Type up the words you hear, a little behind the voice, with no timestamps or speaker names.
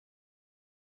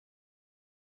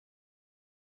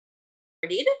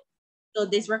So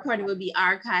this recording will be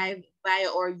archived via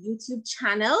our YouTube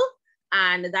channel,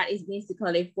 and that is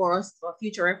basically for us for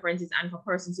future references and for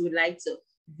persons who would like to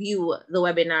view the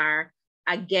webinar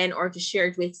again or to share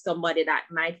it with somebody that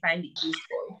might find it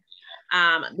useful.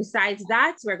 Besides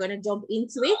that, we're going to jump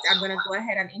into it. I'm going to go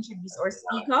ahead and introduce our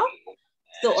speaker.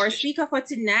 So our speaker for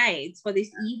tonight, for this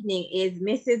evening, is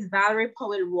Mrs. Valarie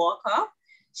Powell-Walker.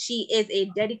 She is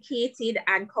a dedicated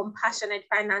and compassionate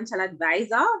financial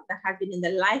advisor that has been in the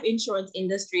life insurance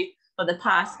industry for the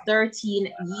past 13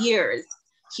 years.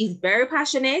 She's very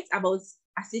passionate about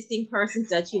assisting persons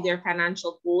to achieve their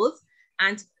financial goals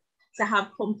and to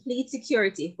have complete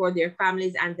security for their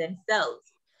families and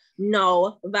themselves.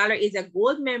 Now, Valarie is a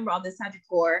gold member of the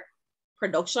Sagicor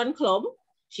Production Club.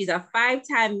 She's a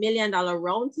 5-time $1 million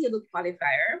roundtable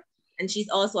qualifier. And she's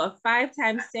also a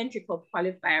 5-time Century Cup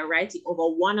qualifier, writing over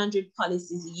 100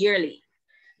 policies yearly.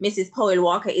 Mrs.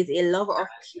 Powell-Walker is a lover of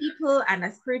people and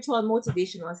a spiritual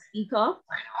motivational speaker.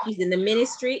 She's in the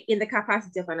ministry in the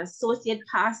capacity of an associate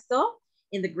pastor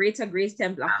in the Greater Grace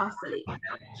Temple Apostolic.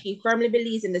 She firmly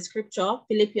believes in the scripture,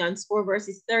 Philippians 4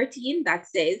 verses 13, that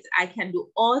says, I can do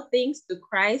all things through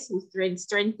Christ who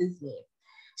strengthens me.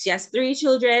 She has 3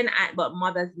 children, but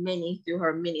mothers many through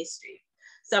her ministry.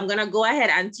 So I'm gonna go ahead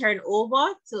and turn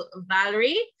over to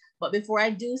Valarie. But before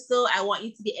I do so, I want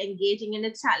you to be engaging in the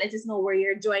chat. Let us know where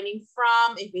you're joining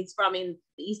from. If it's from in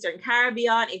the Eastern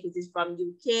Caribbean, if it is from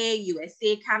UK,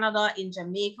 USA, Canada, in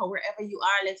Jamaica, wherever you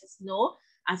are, let us know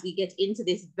as we get into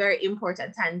this very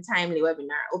important and timely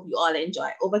webinar. Hope you all enjoy.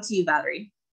 Over to you,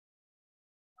 Valarie.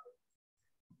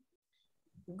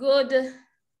 Good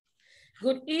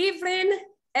evening,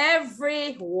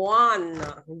 everyone.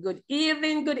 Good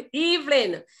evening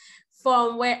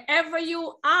from wherever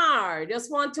you are.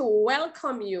 Just want to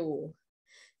welcome you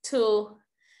to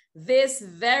this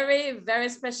very, very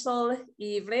special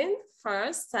evening.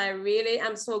 First, I really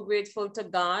am so grateful to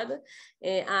God,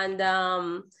 and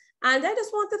I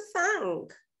just want to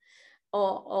thank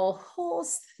our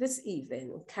host this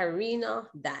evening, Karina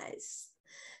Dice.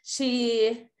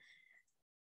 She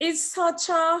is such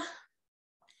a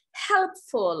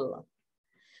helpful,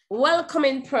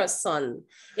 welcoming person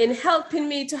in helping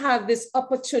me to have this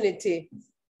opportunity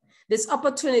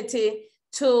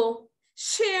to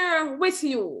share with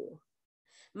you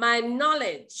my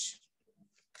knowledge.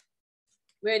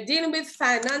 We're dealing with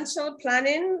financial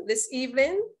planning this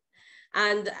evening.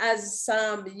 And as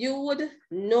you would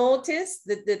notice,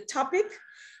 the topic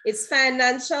is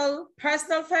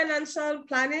personal financial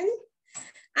planning.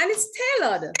 And it's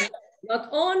tailored not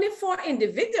only for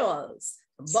individuals,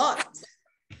 but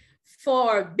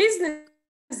for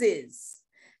businesses.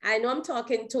 I know I'm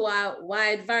talking to a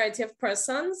wide variety of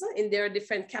persons in their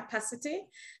different capacity.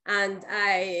 And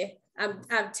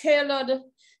I've tailored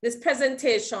this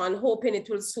presentation, hoping it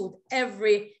will suit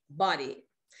everybody.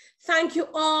 Thank you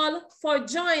all for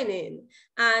joining.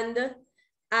 And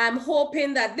I'm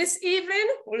hoping that this evening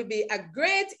will be a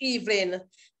great evening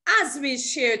as we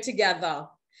share together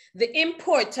the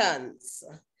importance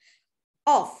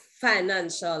of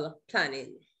financial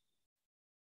planning.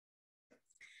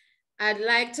 I'd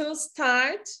like to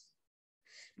start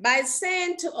by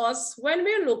saying to us, when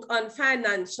we look on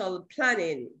financial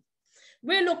planning,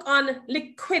 we look on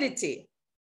liquidity.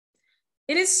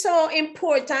 It is so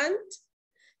important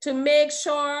to make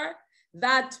sure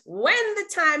that when the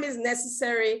time is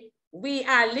necessary, we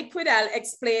are liquid. I'll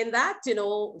explain that.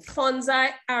 Funds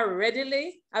are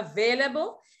readily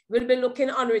available. We'll be looking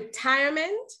on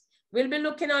retirement. We'll be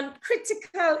looking on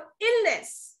critical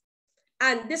illness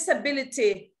and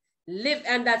disability,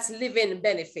 and that's living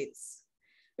benefits.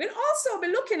 We'll also be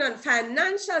looking on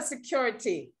financial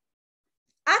security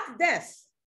at death,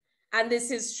 and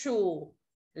this is through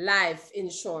life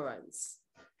insurance.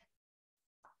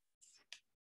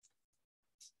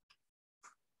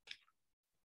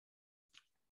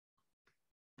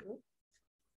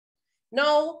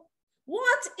 Now,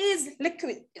 what is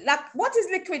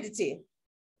liquidity?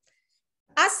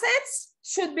 Assets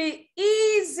should be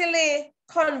easily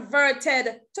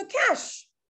converted to cash.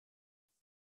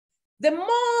 The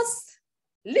most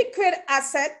liquid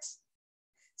asset,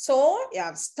 so you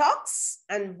have stocks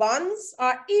and bonds,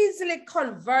 are easily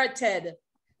converted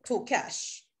to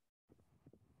cash.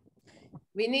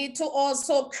 We need to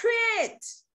also create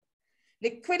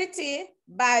liquidity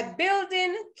by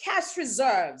building cash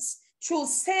reserves through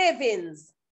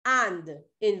savings and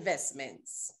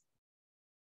investments.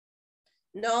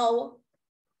 Now,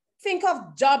 think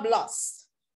of job loss,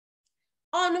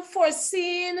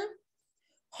 unforeseen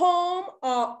home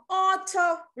or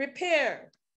auto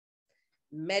repair,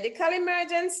 medical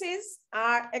emergencies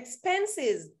are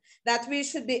expenses that we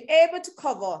should be able to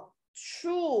cover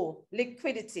through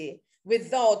liquidity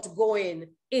without going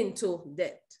into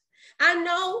debt. And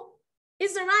now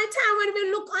is the right time when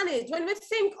we look on it, when we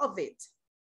think of it.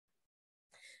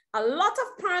 A lot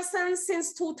of persons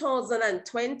since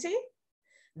 2020,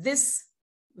 this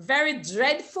very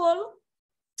dreadful,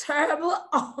 terrible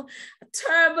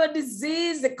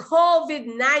disease, the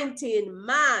COVID-19,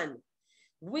 man,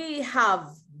 we have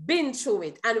been through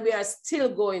it and we are still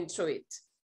going through it.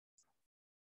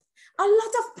 A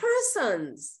lot of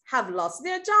persons have lost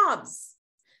their jobs.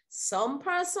 Some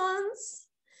persons,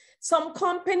 some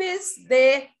companies,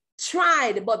 they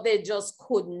tried, but they just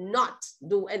could not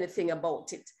do anything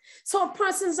about it. Some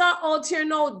persons are out here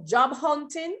now job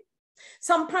hunting.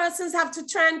 Some persons have to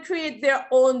try and create their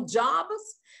own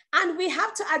jobs. And we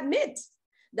have to admit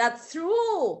that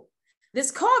through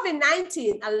this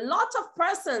COVID-19, a lot of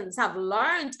persons have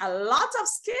learned a lot of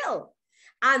skill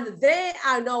and they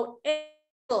are now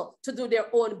able to do their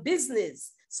own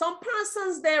business. Some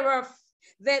persons, their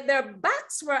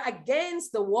backs were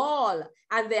against the wall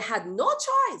and they had no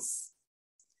choice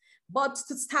but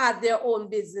to start their own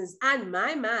business. And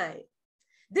my,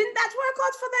 didn't that work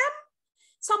out for them?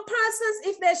 Some persons,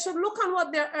 if they should look on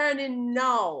what they're earning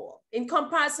now in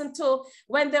comparison to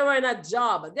when they were in a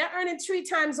job, they're earning 3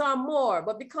 times or more,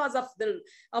 but because of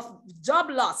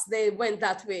job loss, they went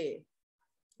that way.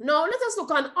 Now, let us look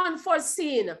on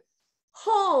unforeseen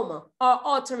home or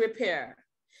auto repair.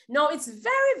 Now, it's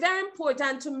very, very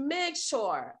important to make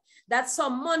sure that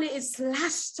some money is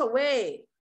slashed away.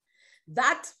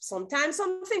 That sometimes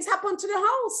some things happen to the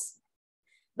house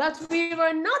that we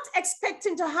were not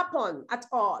expecting to happen at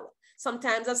all.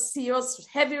 Sometimes a serious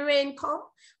heavy rain come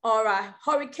or a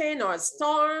hurricane or a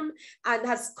storm and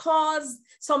has caused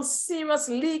some serious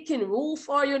leak in roof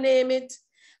or you name it.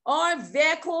 Or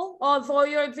vehicle, although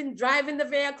you've been driving the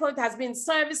vehicle, it has been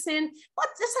servicing, but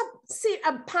just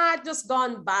a part just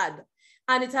gone bad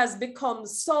and it has become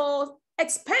so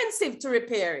expensive to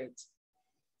repair it.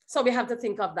 So we have to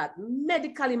think of that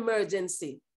medical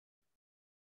emergency.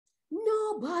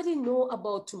 Nobody knows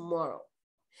about tomorrow.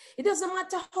 It doesn't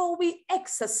matter how we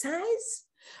exercise,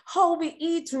 how we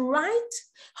eat right,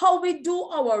 how we do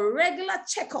our regular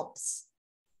checkups.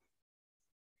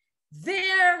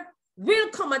 There will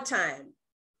come a time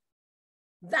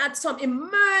that some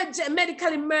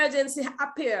medical emergency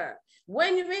appear.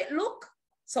 When we look,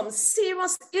 some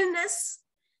serious illness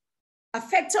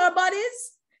affect our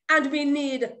bodies and we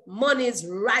need monies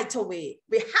right away.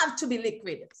 We have to be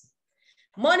liquid.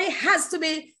 Money has to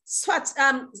be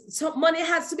money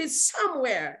has to be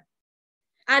somewhere,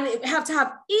 and we have to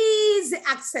have easy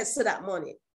access to that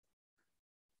money.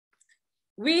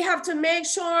 We have to make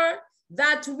sure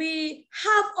that we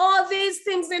have all these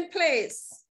things in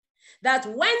place, that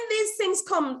when these things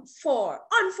come for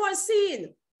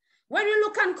unforeseen, when you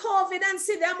look on COVID and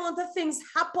see the amount of things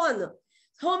happen,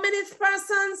 how many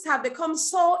persons have become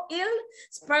so ill,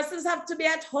 persons have to be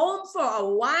at home for a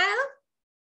while,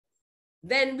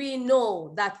 then we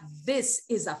know that this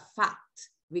is a fact.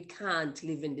 We can't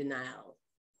live in denial.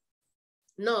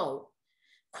 Now,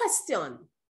 question,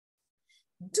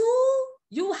 do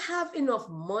you have enough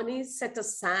money set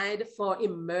aside for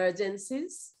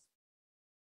emergencies?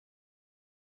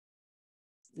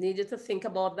 Need you to think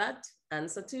about that.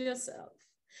 Answer to yourself.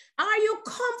 Are you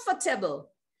comfortable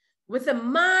with the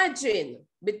margin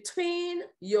between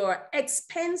your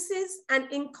expenses and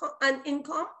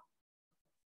income?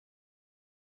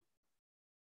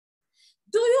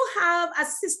 Do you have a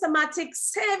systematic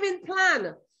saving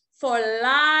plan for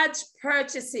large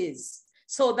purchases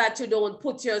so that you don't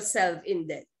put yourself in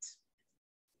debt?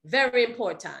 Very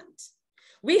important.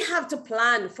 We have to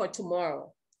plan for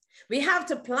tomorrow. We have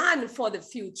to plan for the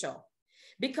future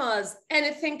because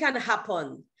anything can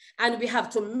happen and we have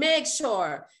to make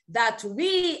sure that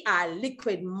we are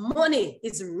liquid. Money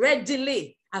is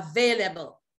readily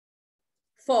available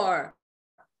for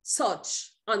such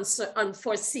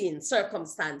unforeseen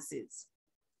circumstances.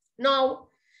 Now,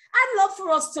 I'd love for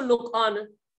us to look on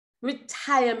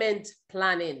retirement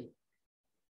planning.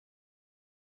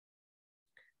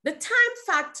 The time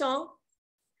factor,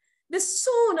 the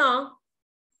sooner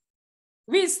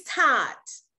we start,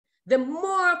 the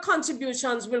more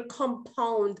contributions will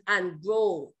compound and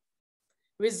grow.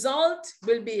 Result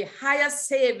will be higher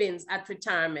savings at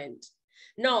retirement.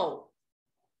 Now,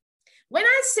 when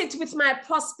I sit with my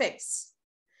prospects,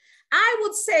 I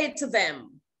would say to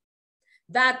them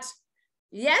that,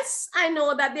 yes, I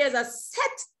know that there's a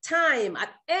set time at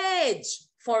age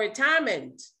for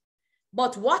retirement,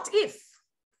 but what if?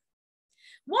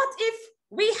 What if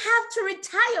we have to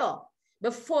retire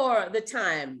before the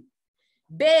time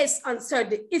based on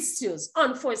certain issues,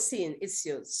 unforeseen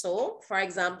issues. So, for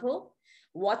example,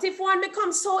 what if one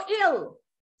becomes so ill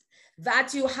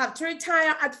that you have to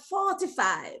retire at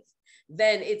 45?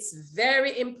 Then it's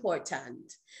very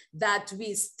important that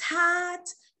we start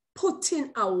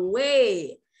putting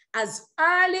away as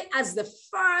early as the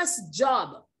first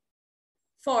job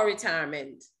for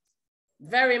retirement.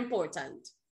 Very important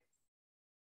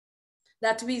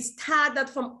that we start that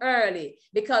from early,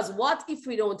 because what if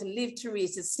we don't live to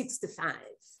reach 65?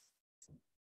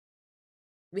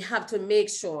 We have to make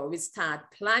sure we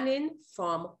start planning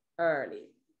from early.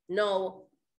 Now,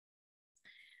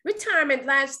 retirement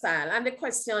lifestyle, and the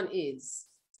question is,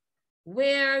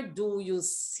 where do you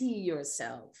see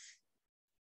yourself?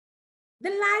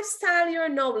 The lifestyle you're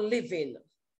now living,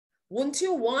 wouldn't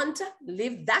you want to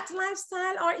live that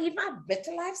lifestyle or even a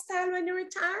better lifestyle when you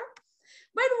retire?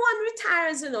 When one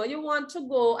retires, you want to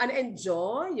go and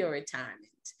enjoy your retirement.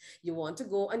 You want to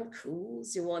go on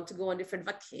cruise. You want to go on different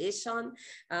vacation.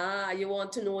 You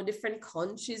want to know different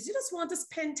countries. You just want to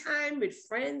spend time with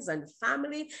friends and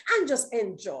family and just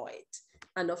enjoy it.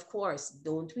 And of course,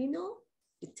 don't we know?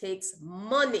 It takes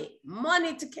money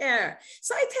to care.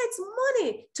 So it takes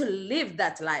money to live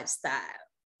that lifestyle.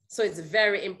 So it's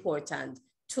very important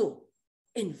to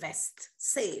invest,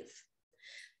 save.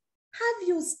 Have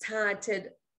you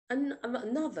started,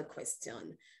 another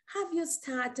question, have you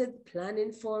started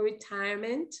planning for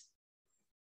retirement?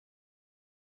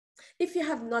 If you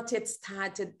have not yet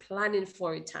started planning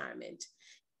for retirement,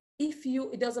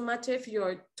 it doesn't matter if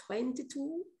you're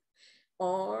 22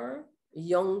 or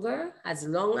younger, as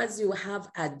long as you have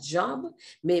a job,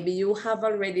 maybe you have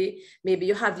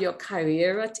your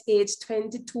career at age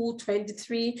 22,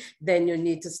 23, then you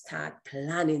need to start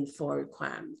planning for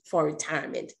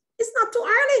retirement. It's not too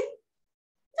early,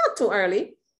 not too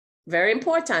early. Very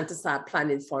important to start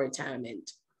planning for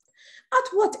retirement. At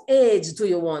what age do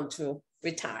you want to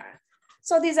retire?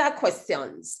 So these are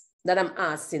questions that I'm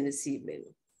asking this evening.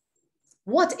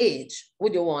 What age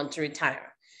would you want to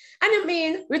retire? And I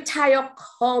mean, retire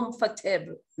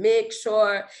comfortable. Make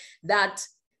sure that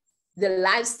the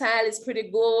lifestyle is pretty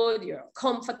good. You're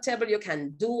comfortable. You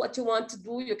can do what you want to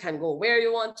do. You can go where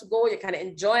you want to go. You can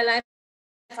enjoy life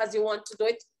as you want to do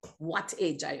it. What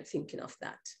age are you thinking of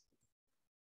that?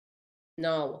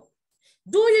 Now,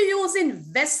 do you use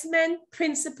investment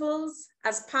principles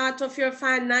as part of your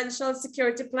financial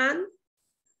security plan?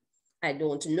 I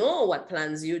don't know what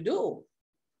plans you do,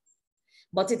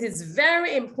 but it is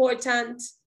very important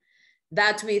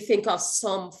that we think of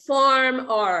some form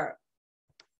or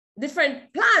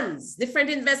different plans, different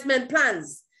investment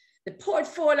plans. The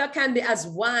portfolio can be as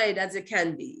wide as it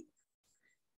can be.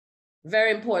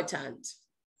 Very important.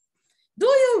 Do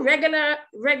you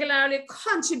regularly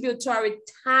contribute to a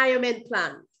retirement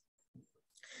plan?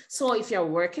 So if you're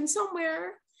working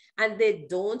somewhere and they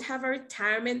don't have a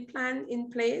retirement plan in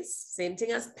place, same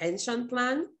thing as pension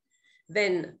plan,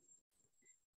 then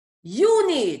you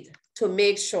need to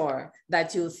make sure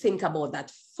that you think about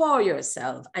that for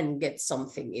yourself and get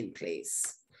something in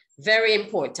place. Very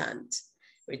important.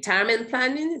 Retirement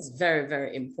planning is very,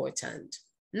 very important.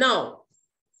 Now,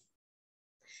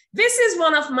 this is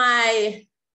one of my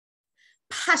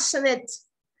passionate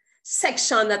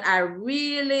section that I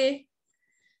really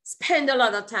spend a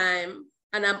lot of time,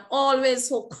 and I'm always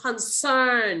so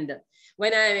concerned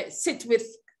when I sit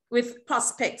with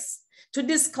prospects to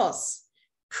discuss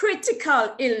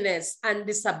critical illness and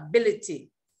disability.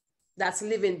 That's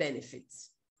living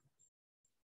benefits.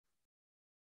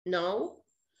 Now,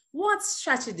 what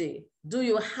strategy do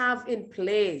you have in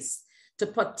place to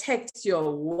protect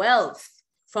your wealth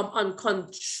from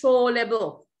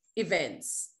uncontrollable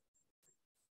events?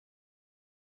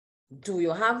 Do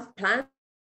you have plans?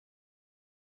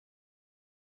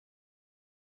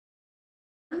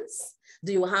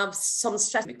 Do you have some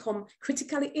strategy to become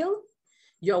critically ill?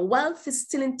 Your wealth is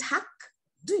still intact.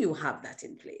 Do you have that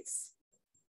in place?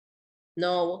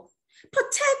 No.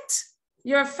 Protect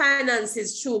your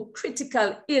finances through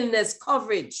critical illness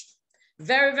coverage.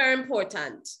 Very, very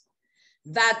important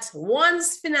that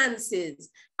one's finances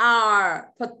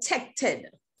are protected.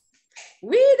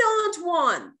 We don't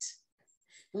want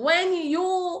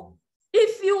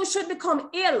if you should become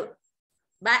ill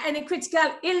by any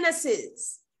critical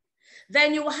illnesses,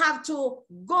 then you have to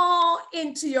go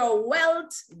into your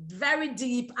wealth very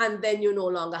deep and then you no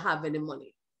longer have any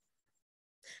money.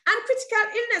 And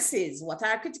critical illnesses, what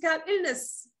are critical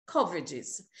illness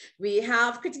coverages? We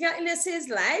have critical illnesses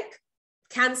like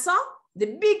cancer,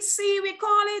 the big C we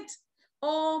call it.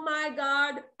 Oh my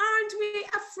God, aren't we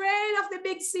afraid of the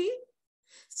big C?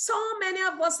 So many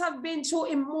of us have been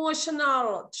through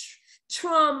emotional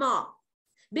trauma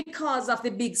because of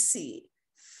the big C.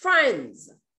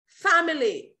 Friends,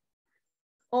 family,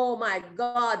 oh my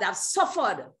God, have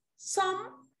suffered.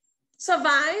 Some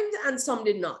survived and some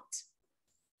did not.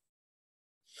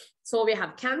 So we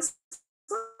have cancer,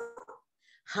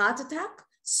 heart attack,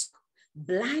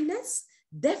 blindness,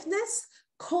 deafness,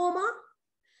 coma,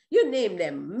 you name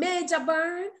them, major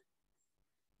burn.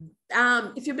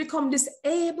 If you become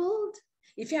disabled,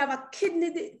 if you have a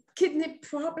kidney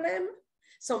problem,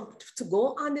 so to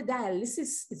go on the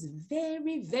dialysis is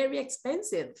very, very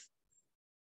expensive.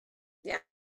 Yeah.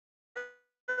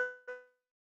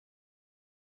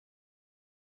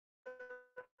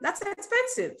 That's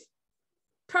expensive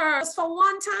for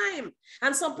one time.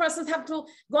 And some persons have to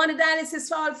go on the dialysis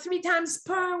for 3 times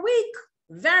per week.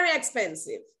 Very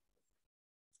expensive.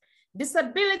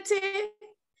 Disability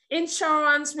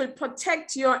insurance will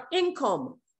protect your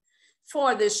income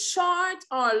for the short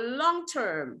or long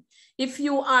term if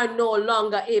you are no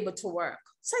longer able to work.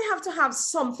 So you have to have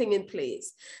something in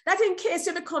place that in case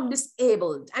you become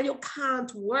disabled and you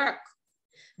can't work,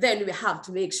 then we have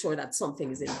to make sure that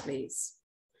something is in place.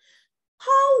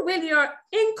 How will your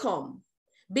income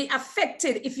be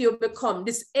affected if you become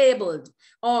disabled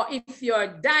or if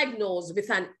you're diagnosed with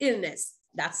an illness?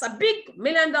 That's a big $1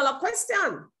 million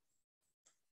question.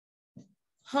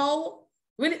 How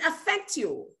will it affect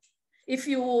you if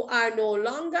you are no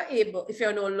longer able,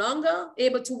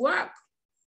 to work?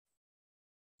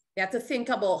 You have to think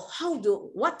about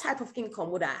what type of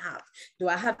income would I have? Do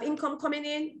I have income coming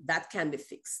in? That can be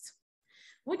fixed.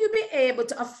 Would you be able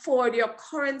to afford your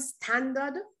current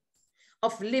standard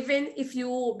of living if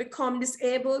you become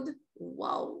disabled?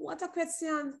 Wow, what a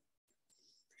question.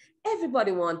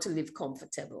 Everybody wants to live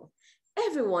comfortable.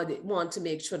 Everyone wants to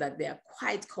make sure that they are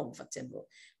quite comfortable.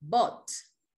 But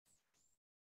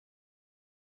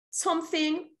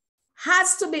something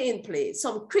has to be in place.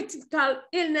 Some critical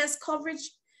illness coverage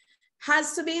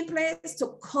has to be in place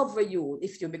to cover you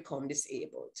if you become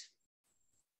disabled.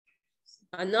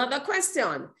 Another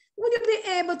question, would you be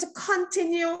able to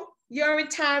continue your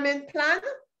retirement plan?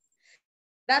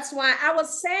 That's why I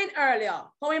was saying earlier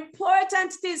how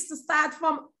important it is to start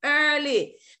from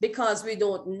early, because we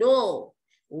don't know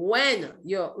when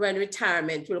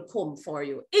retirement will come for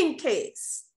you in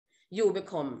case you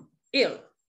become ill.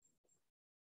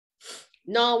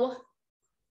 Now,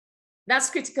 that's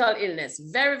critical illness.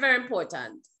 Very, very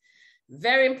important.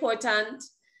 Very important.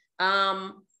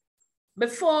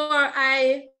 Before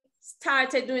I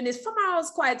started doing this, from when I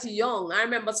was quite young, I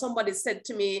remember somebody said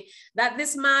to me that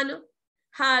this man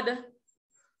had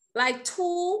like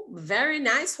 2 very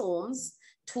nice homes,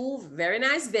 2 very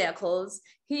nice vehicles.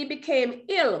 He became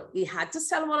ill. He had to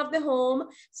sell one of the home,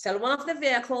 sell one of the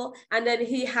vehicle, and then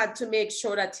he had to make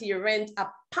sure that he rent a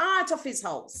part of his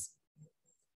house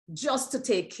just to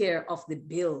take care of the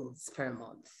bills per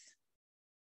month.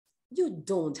 You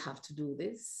don't have to do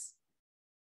this.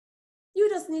 You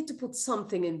just need to put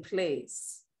something in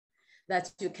place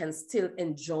that you can still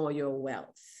enjoy your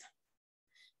wealth.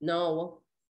 Now,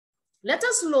 let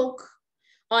us look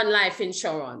on life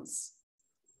insurance.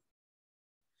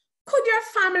 Could your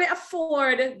family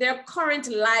afford their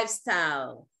current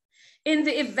lifestyle in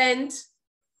the event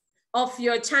of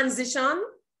your transition?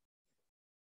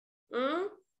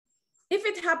 If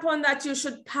it happened that you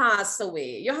should pass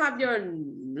away, you have your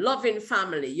loving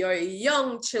family, your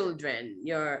young children,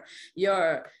 your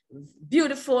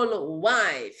beautiful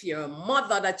wife, your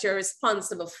mother that you're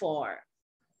responsible for.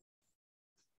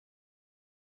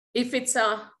 If it's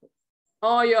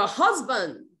or your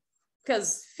husband,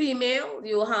 because female,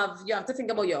 you have to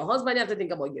think about your husband, you have to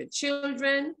think about your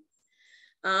children,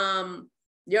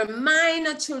 your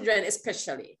minor children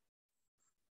especially.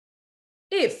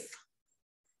 If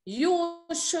you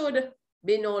should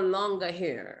be no longer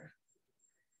here,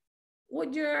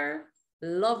 would your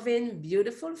loving,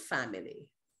 beautiful family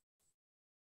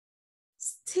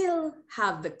still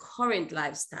have the current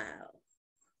lifestyle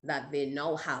that they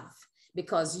now have?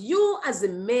 Because you as the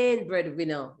main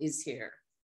breadwinner is here.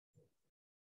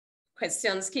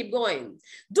 Questions keep going.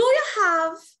 Do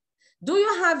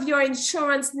you have your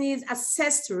insurance needs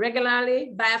assessed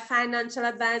regularly by a financial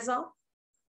advisor?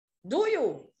 Do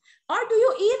you? Or do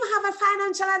you even have a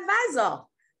financial advisor?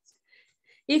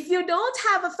 If you don't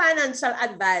have a financial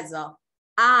advisor,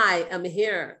 I am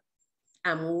here.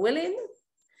 I'm willing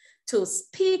to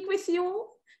speak with you,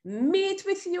 meet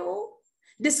with you,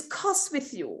 discuss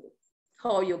with you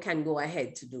how you can go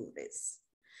ahead to do this.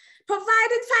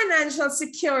 Providing financial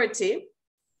security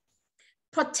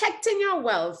Protecting your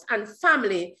wealth and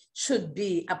family should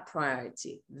be a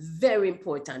priority. Very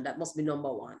important. That must be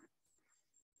number one.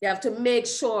 You have to make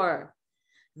sure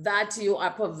that you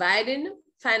are providing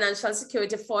financial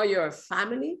security for your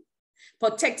family,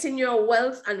 protecting your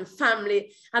wealth and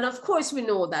family. And of course, we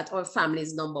know that our family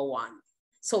is number one.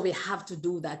 So we have to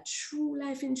do that through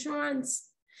life insurance.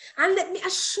 And let me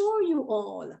assure you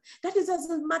all that it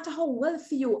doesn't matter how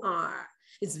wealthy you are.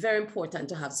 It's very important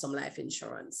to have some life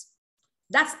insurance.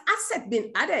 That's asset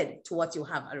being added to what you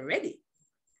have already.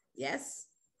 Yes.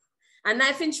 And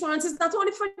life insurance is not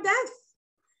only for death,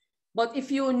 but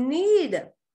if you need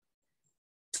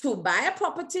to buy a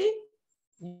property,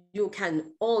 you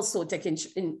can also take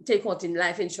out in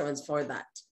life insurance for that.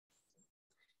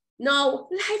 Now,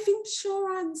 life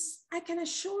insurance, I can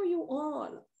assure you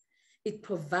all, it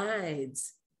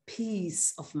provides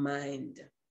peace of mind.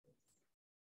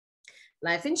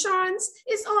 Life insurance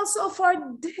is also for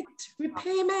debt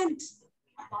repayment.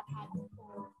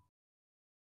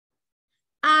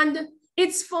 And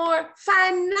it's for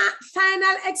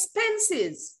final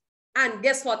expenses. And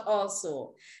guess what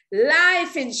also?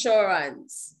 Life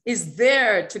insurance is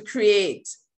there to create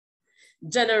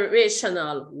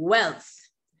generational wealth.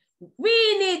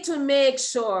 We need to make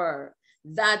sure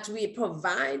that we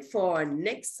provide for our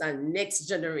next and next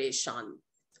generation,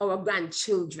 our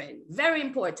grandchildren. Very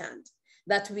important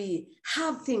that we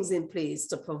have things in place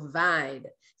to provide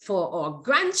for our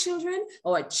grandchildren,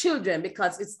 our children,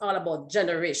 because it's all about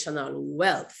generational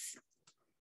wealth.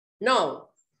 Now,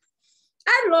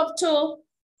 I'd love to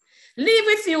leave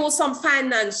with you some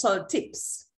financial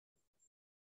tips.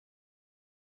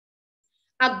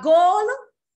 A goal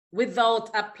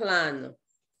without a plan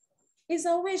is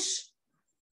a wish.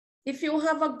 If you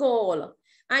have a goal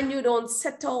and you don't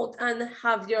set out and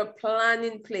have your plan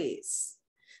in place,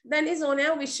 then it's only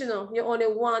a wish, you know. You only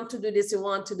want to do this, you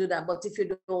want to do that. But if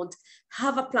you don't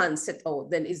have a plan set out,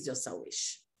 then it's just a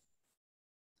wish.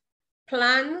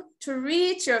 Plan to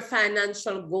reach your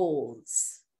financial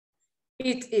goals.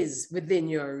 It is within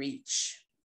your reach.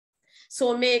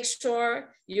 So make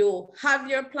sure you have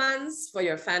your plans for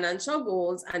your financial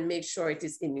goals and make sure it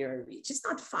is in your reach. It's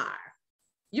not far.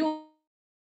 You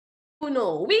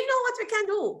know, we know what we can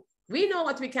do. We know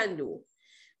what we can do.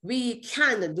 We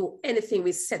can do anything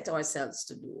we set ourselves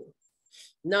to do.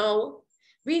 Now,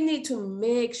 we need to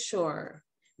make sure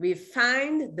we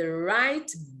find the right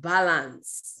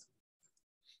balance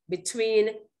between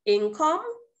income,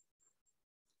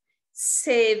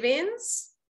 savings,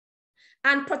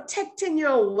 and protecting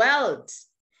your wealth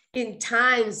in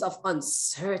times of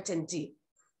uncertainty.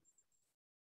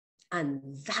 And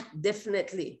that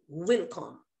definitely will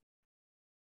come.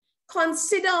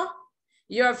 Consider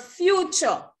your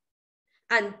future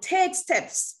and take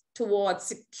steps towards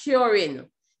securing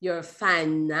your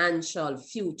financial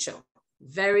future.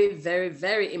 Very, very,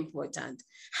 very important.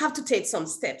 Have to take some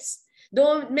steps.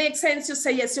 Don't make sense you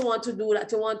say, yes, you want to do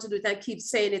that, you want to do it, and keep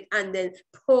saying it and then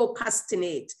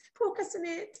procrastinate.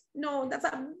 Procrastinate? No, that's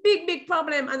a big, big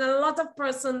problem. And a lot of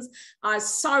persons are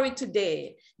sorry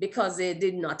today because they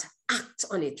did not act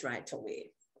on it right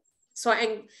away. So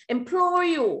I implore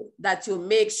you that you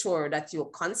make sure that you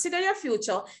consider your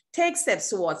future, take steps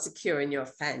towards securing your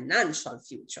financial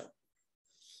future.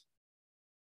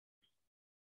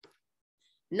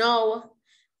 Now,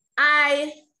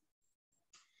 I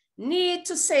need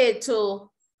to say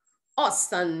to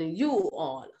us and you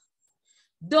all,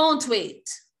 don't wait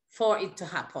for it to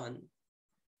happen.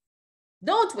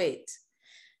 Don't wait.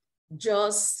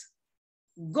 Just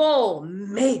go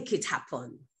make it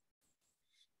happen.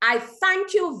 I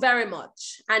thank you very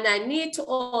much. And I need to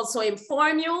also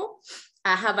inform you,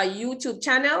 I have a YouTube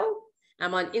channel.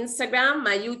 I'm on Instagram.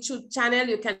 My YouTube channel,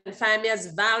 you can find me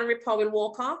as Valarie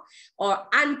Powell-Walker or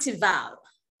Aunty Val.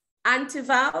 Aunty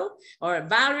Val or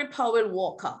Valarie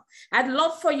Powell-Walker. I'd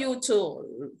love for you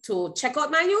to check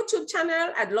out my YouTube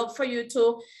channel. I'd love for you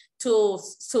to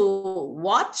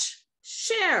watch,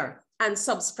 share, and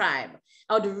subscribe.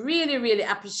 I would really, really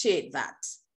appreciate that.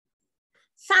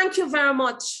 Thank you very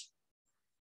much,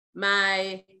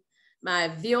 my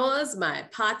viewers, my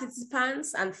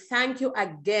participants, and thank you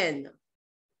again,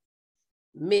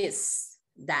 Miss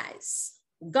Dice.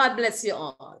 God bless you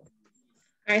all.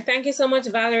 All right, thank you so much,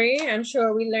 Valarie. I'm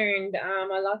sure we learned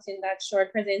a lot in that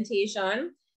short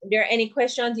presentation. If there are any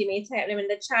questions, you may type them in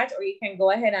the chat, or you can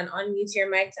go ahead and unmute your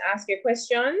mic to ask your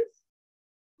questions.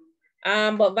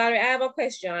 But Valarie, I have a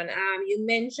question. You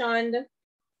mentioned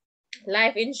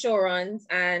life insurance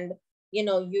and, you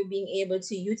know, you being able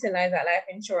to utilize that life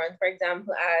insurance, for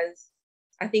example, as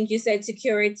I think you said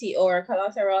security or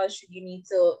collateral should you need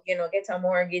to, you know, get a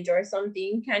mortgage or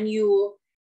something. Can you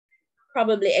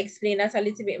probably explain that a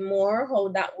little bit more, how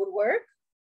that would work?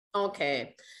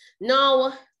 Okay.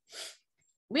 Now,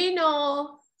 we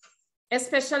know,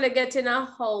 especially getting a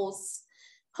house,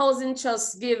 housing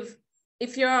trust give,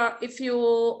 if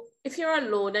you're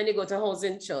alone and you go to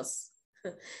housing trust,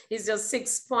 it's just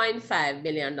 $6.5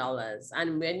 million.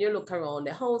 And when you look around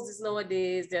the houses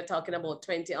nowadays, they're talking about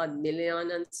 20 odd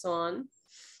million and so on.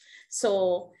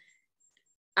 So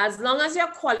as long as you're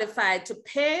qualified to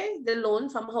pay the loan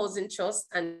from housing trust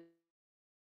and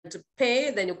to pay,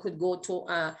 then you could go to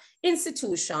an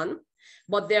institution,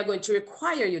 but they're going to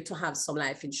require you to have some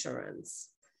life insurance.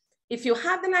 If you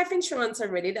have the life insurance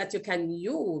already that you can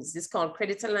use, it's called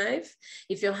creditor life.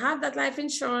 If you have that life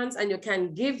insurance and you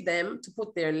can give them to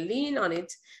put their lien on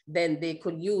it, then they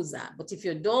could use that. But if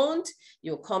you don't,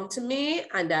 you come to me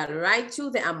and I'll write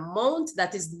you the amount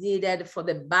that is needed for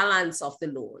the balance of the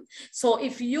loan. So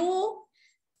if you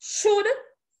should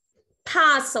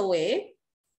pass away,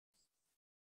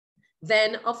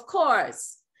 then of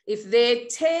course, if they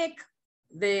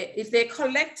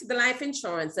collect the life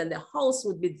insurance, then the house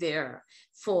would be there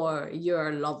for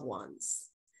your loved ones.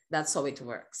 That's how it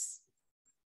works.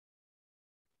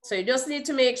 So you just need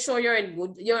to make sure you're in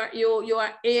good, you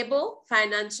are able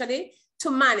financially to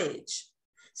manage.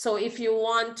 So if you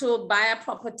want to buy a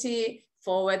property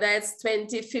for whether it's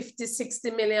 20, 50,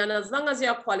 60 million, as long as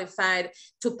you're qualified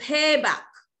to pay back,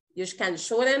 you can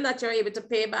show them that you're able to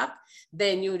pay back,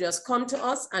 then you just come to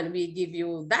us and we give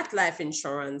you that life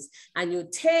insurance and you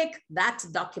take that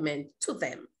document to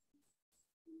them.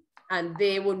 And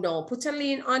they will now put a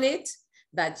lien on it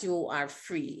that you are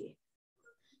free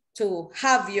to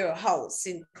have your house,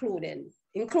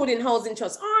 including housing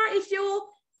trust. Or if you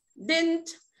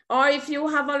didn't, or if you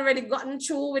have already gotten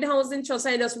through with housing trust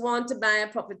and just want to buy a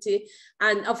property,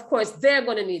 and of course, they're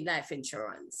going to need life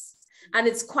insurance. And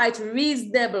it's quite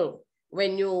reasonable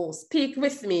when you speak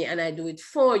with me and I do it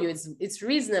for you. It's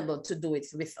reasonable to do it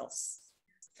with us.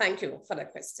 Thank you for the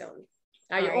question.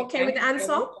 Are you okay with the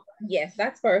answer? Yes,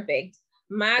 that's perfect.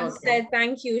 Mags said,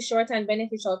 thank you, short and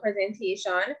beneficial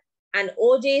presentation. And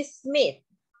OJ Smith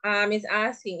is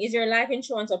asking, is your life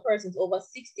insurance for persons over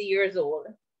 60 years old?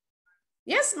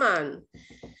 Yes, man.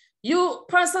 You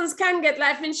persons can get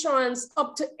life insurance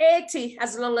up to 80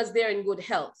 as long as they're in good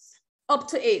health. Up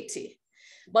to 80.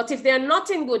 But if they're not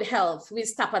in good health, we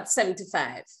stop at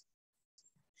 75.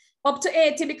 Up to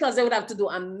 80 because they would have to do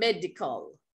a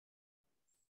medical.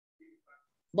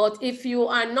 But if you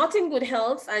are not in good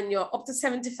health and you're up to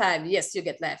 75, yes, you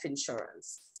get life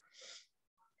insurance.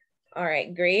 All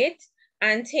right, great.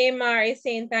 And Tamar is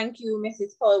saying, thank you,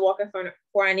 Mrs. Powell-Walker,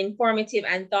 for an informative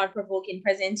and thought-provoking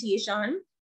presentation.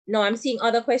 Now I'm seeing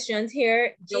other questions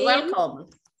here. You're welcome.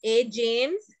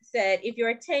 James said, if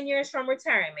you're 10 years from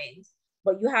retirement,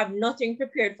 but you have nothing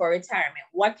prepared for retirement,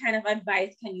 what kind of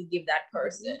advice can you give that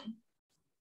person?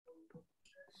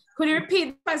 Could you repeat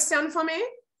the question for me?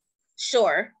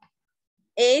 Sure.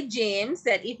 James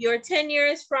said, if you're 10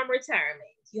 years from retirement,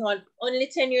 you have only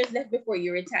 10 years left before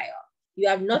you retire, you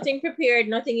have nothing prepared,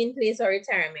 nothing in place for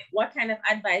retirement, what kind of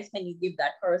advice can you give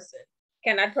that person?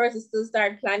 Can that person still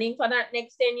start planning for that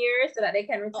next 10 years so that they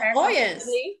can retire? Oh, yes.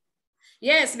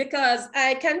 Yes, because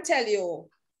I can tell you,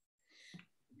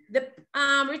 the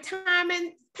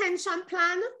retirement pension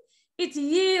plan, it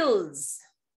yields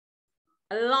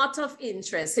a lot of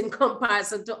interest in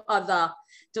comparison to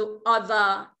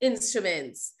other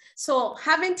instruments. So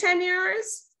having 10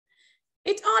 years,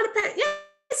 it all depends.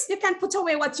 Yes, you can put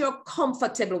away what you're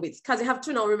comfortable with, because you have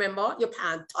to now remember, you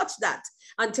can't touch that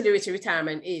until you reach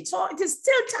retirement age. So it is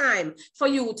still time for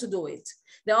you to do it.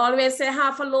 They always say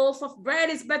half a loaf of bread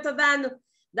is better than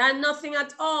nothing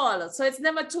at all. So it's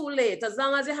never too late, as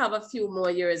long as you have a few more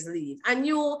years leave. And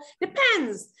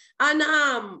depends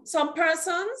on some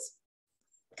persons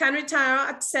can retire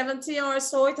at 70 or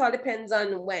so. It all depends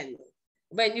on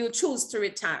when you choose to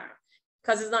retire.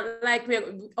 Because it's not like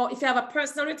if you have a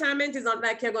personal retirement, it's not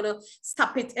like you're going to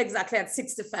stop it exactly at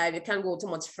 65. You can't go too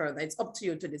much further. It's up to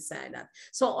you to decide that.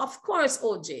 So of course,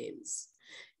 James,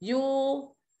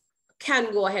 you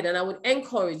can go ahead, and I would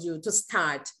encourage you to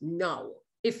start now.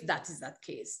 If that is that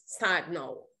case, start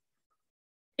now.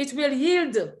 It will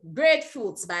yield great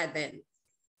fruits by then.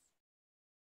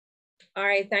 All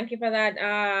right, thank you for that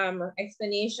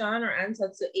explanation or answer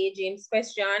to James'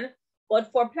 question.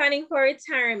 But for planning for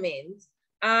retirement,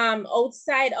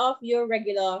 outside of your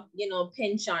regular,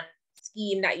 pension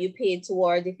scheme that you pay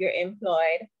towards if you're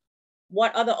employed,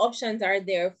 what other options are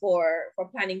there for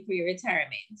planning for your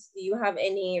retirement? Do you have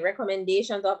any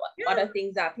recommendations of other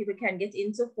things that people can get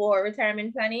into for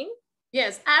retirement planning?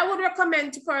 Yes, I would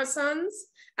recommend to persons,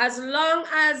 as long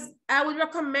as I would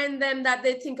recommend them that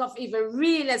they think of even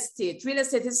real estate. Real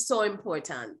estate is so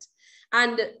important.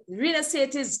 And real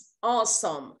estate is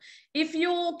awesome. If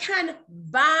you can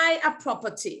buy a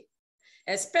property,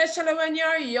 especially when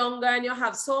you're younger and you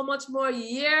have so much more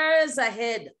years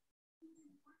ahead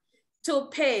to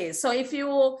pay. So if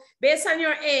you, based on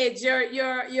your age,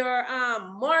 your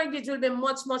mortgage will be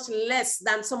much less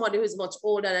than somebody who is much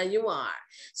older than you are.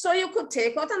 So you could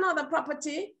take out another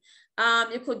property,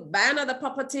 you could buy another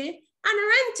property and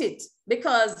rent it,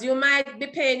 because you might be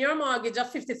paying your mortgage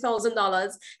of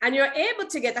 $50,000 and you're able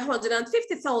to get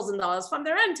 $150,000 from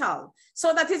the rental.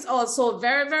 So that is also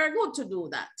very, very good to do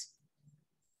that.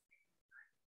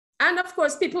 And of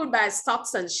course, people buy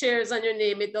stocks and shares and you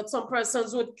name it, but some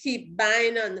persons would keep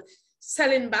buying and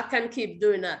selling back and keep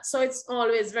doing that. So it's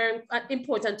always very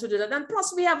important to do that. And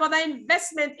plus we have other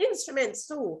investment instruments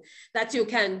too that you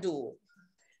can do.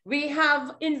 We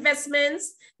have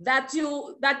investments that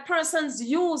persons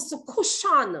use to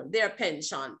cushion their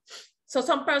pension. So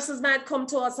some persons might come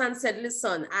to us and said,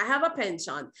 listen, I have a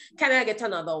pension. Can I get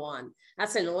another one? I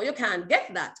said, no, you can't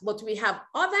get that. But we have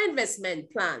other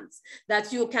investment plans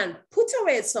that you can put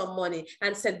away some money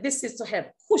and say, this is to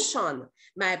help cushion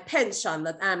my pension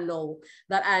that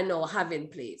I now have in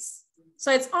place.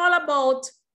 So it's all about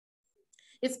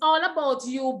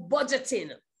you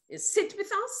budgeting. You sit with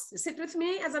us, you sit with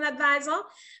me as an advisor,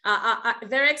 a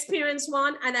very experienced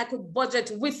one, and I could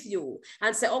budget with you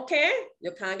and say, okay,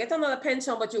 you can't get another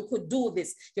pension, but you could do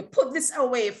this. You put this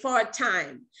away for a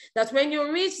time that when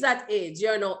you reach that age,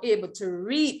 you're now able to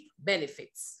reap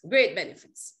benefits, great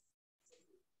benefits.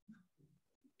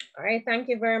 All right, thank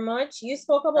you very much. You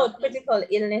spoke about critical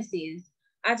illnesses.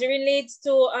 As it relates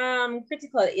to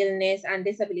critical illness and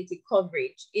disability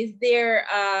coverage, is there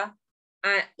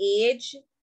an age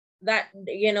that,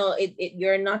 you know,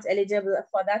 you're not eligible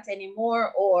for that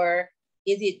anymore, or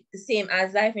is it the same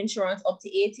as life insurance up to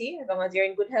 80 as long as you're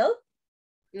in good health?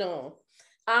 No.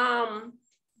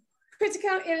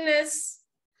 Critical illness,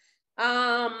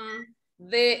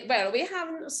 we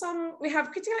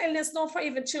have critical illness now for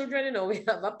even children. You know, we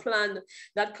have a plan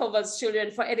that covers children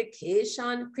for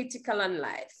education, critical, and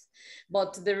life.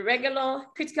 But the regular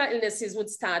critical illnesses would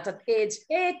start at age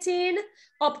 18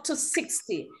 up to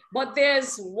 60. But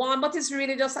there's one, but it's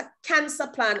really just a cancer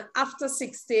plan after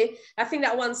 60. I think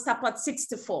that one stops at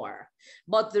 64.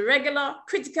 But the regular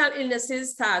critical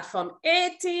illnesses start from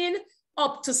 18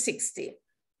 up to 60.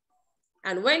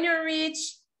 And when you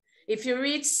reach, if you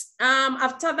reach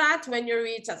after that, when you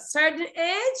reach a certain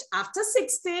age, after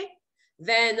 60,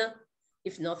 then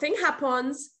if nothing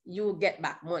happens, you get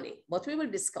back money. But we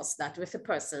will discuss that if the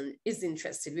person is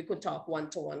interested. We could talk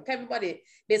one-to-one, everybody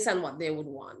based on what they would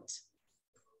want.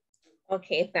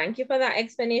 Okay, thank you for that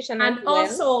explanation. And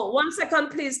also, 1 second,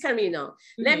 please, Karina.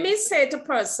 Let me say to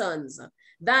persons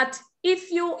that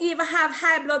if you even have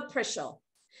high blood pressure,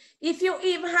 if you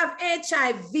even have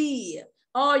HIV,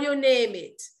 or you name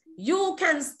it, you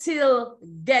can still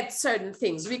get certain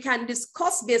things. We can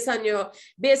discuss based on your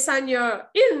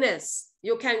illness.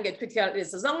 You can get critical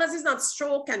illness as long as it's not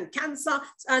stroke and cancer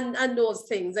and those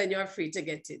things, and you're free to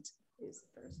get it.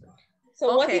 So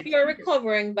okay. What if you're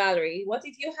recovering, Valarie? What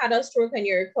if you had a stroke and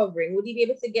you're recovering? Would you be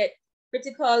able to get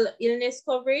critical illness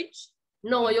coverage?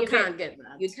 No, you can't get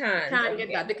that. You can't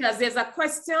get that because there's a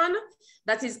question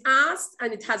that is asked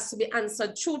and it has to be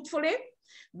answered truthfully.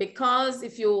 Because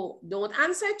if you don't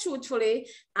answer truthfully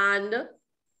and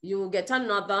you get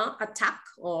another attack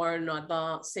or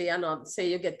another, say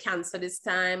you get cancer this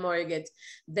time, or you get,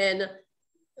 then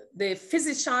the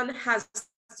physician,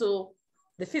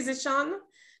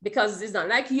 because it's not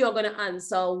like you're going to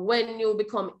answer when you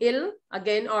become ill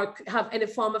again or have any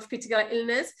form of critical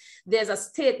illness, there's a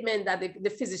statement that the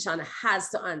physician has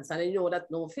to answer. And you know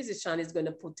that no physician is going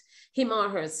to put him or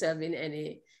herself in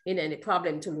any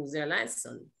problem to lose their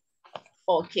license.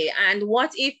 Okay, and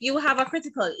what if you have a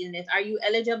critical illness? Are you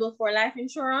eligible for life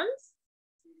insurance?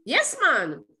 Yes,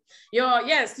 ma'am.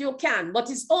 Yes, you can, but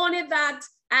it's only that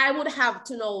I would have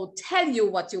to now tell you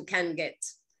what you can get.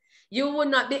 You would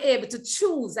not be able to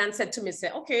choose and say to me,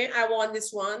 okay, I want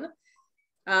this one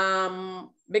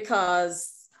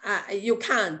because you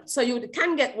can't. So you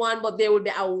can get one, but there will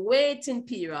be a waiting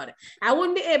period. I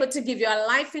wouldn't be able to give you a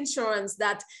life insurance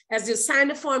that as you sign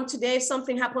the form today, if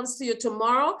something happens to you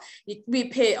tomorrow, we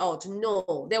pay out.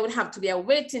 No, there would have to be a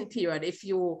waiting period if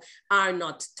you are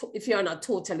not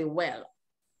totally well,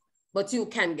 but you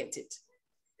can get it.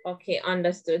 Okay,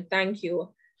 understood. Thank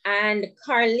you. And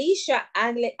Carlisha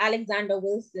Alexander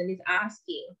Wilson is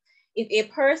asking, if a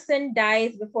person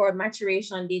dies before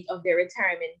maturation date of their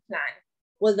retirement plan,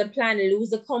 will the plan lose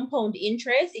the compound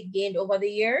interest it gained over the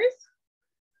years?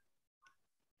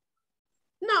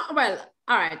 No, well,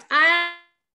 all right. I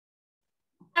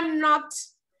am not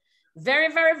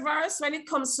very, very versed when it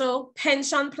comes to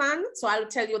pension plan, so I'll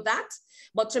tell you that.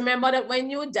 But remember that when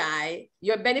you die,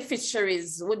 your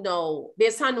beneficiaries would know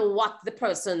based on what the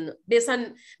person, based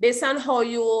on how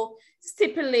you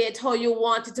stipulate how you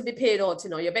want it to be paid out, you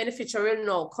know, your beneficiary will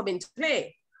now come into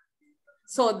play.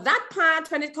 So that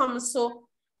part, when it comes to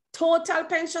total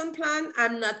pension plan,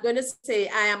 I'm not going to say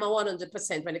I am a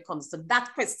 100% when it comes to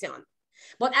that question.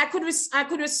 But I could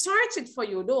research it for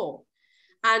you though.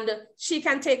 And she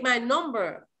can take my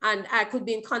number and I could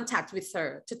be in contact with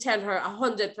her to tell her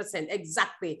 100%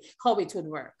 exactly how it would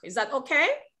work. Is that okay?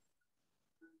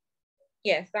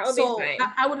 Yes, that would be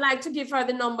fine. I would like to give her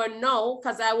the number now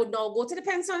because I would now go to the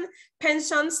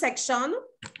pension section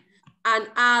and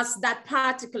ask that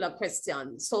particular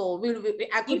question. So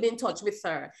I could be in touch with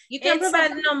her. You can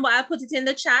provide the number. I'll put it in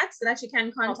the chat so that she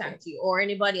can contact you or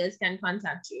anybody else can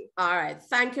contact you. All right.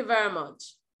 Thank you very much.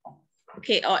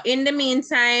 Okay. In the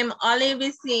meantime, Olive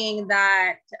is saying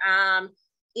that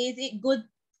is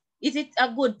it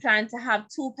a good plan to have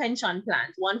two pension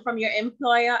plans, one from your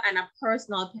employer and a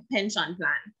personal pension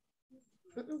plan?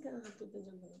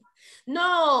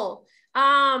 No,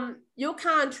 you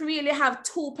can't really have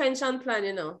two pension plans,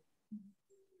 you know.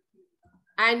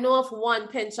 I know of one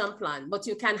pension plan, but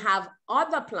you can have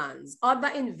other plans, other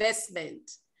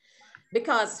investment.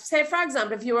 Because say, for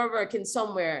example, if you were working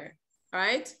somewhere,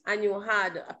 right, and you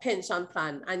had a pension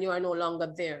plan and you are no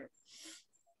longer there,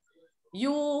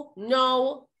 you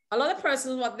know, a lot of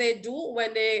persons, what they do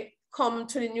when they come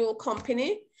to the new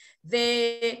company,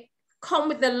 they come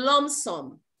with the lump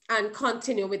sum and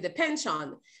continue with the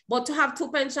pension. But to have two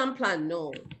pension plans,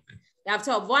 no. You have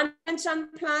to have one pension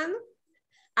plan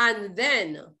and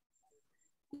then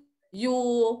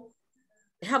you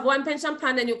have one pension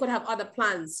plan and you could have other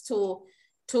plans to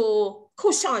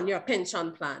cushion your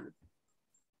pension plan.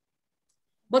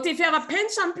 But if you have a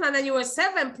pension plan and you were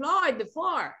self-employed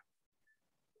before,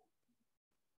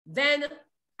 then,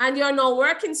 and you're now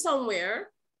working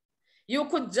somewhere, you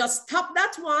could just stop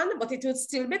that one, but it would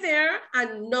still be there.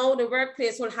 And now the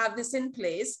workplace will have this in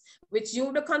place, which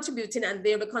you'll be contributing and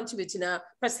they'll be contributing a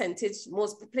percentage.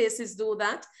 Most places do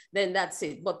that, then that's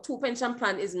it. But two pension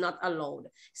plan is not allowed.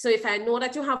 So if I know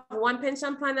that you have one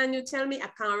pension plan and you tell me, I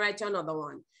can't write you another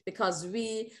one because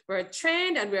we were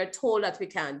trained and we are told that we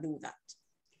can't do that.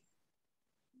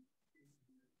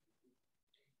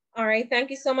 All right, thank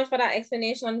you so much for that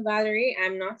explanation, Valerie.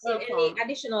 I'm not seeing any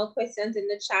additional questions in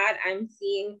the chat. I'm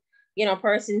seeing, you know,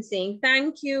 person saying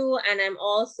thank you. And I'm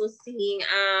also seeing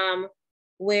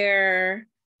where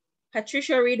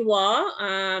Patricia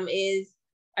Ridwa is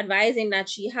advising that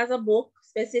she has a book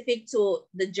specific to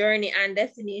the journey and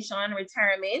destination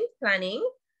retirement planning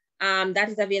that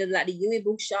is available at the UWI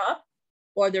Bookshop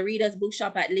or the Reader's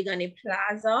Bookshop at Ligani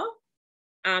Plaza.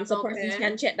 So persons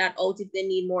can check that out if they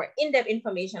need more in-depth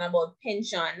information about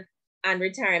pension and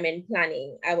retirement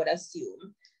planning, I would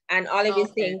assume. And Olive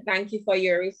is saying thank you for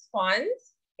your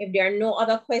response. If there are no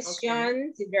other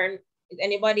questions, if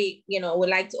anybody, you know, would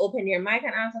like to open your mic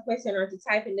and ask a question or to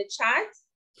type in the chat.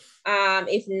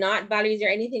 If not, Valerie, is there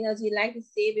anything else you'd like to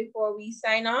say before we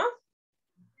sign off?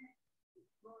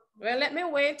 Well, let me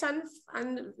wait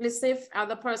and listen if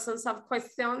other persons have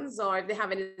questions or if they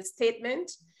have any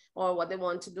statement or what they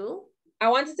want to do. I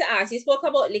wanted to ask, you spoke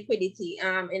about liquidity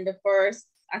in the first,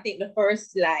 I think the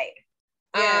first slide.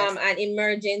 Yes. And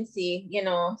emergency, you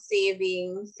know,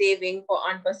 saving for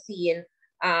unforeseen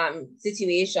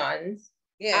situations.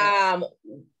 Yes.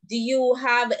 Do you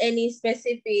have any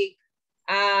specific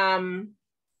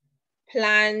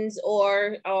plans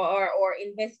or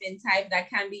investment type that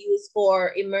can be used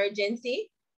for emergency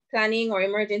planning or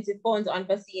emergency funds,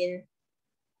 unforeseen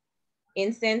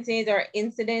instances or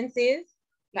incidences?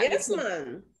 Yes,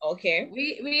 ma'am. Okay.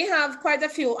 We have quite a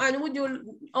few. And would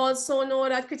you also know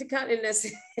that critical illness,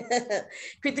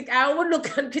 I would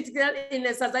look at critical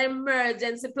illness as an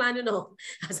emergency plan, you know.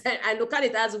 I look at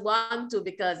it as one, too,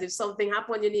 because if something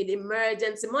happens, you need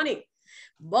emergency money.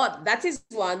 But that is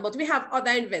one, but we have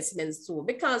other investments too,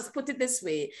 because put it this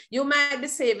way, you might be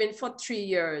saving for 3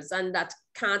 years and that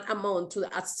can't amount to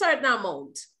a certain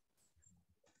amount.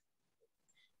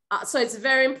 So it's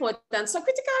very important. So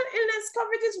critical illness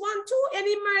coverage is 1, 2,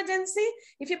 any emergency.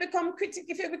 If you become critical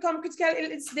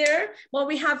ill, it's there. But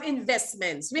we have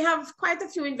investments. We have quite a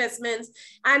few investments,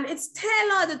 and it's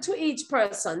tailored to each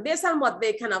person based on what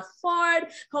they can afford,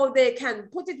 how they can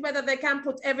put it, whether they can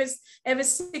put every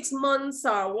 6 months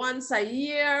or once a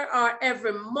year or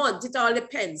every month. It all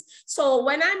depends. So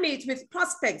when I meet with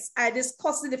prospects, I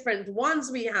discuss the different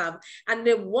ones we have, and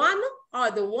the one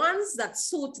are the ones that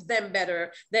suit them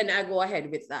better, then I go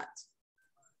ahead with that.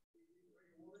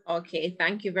 Okay,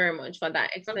 thank you very much for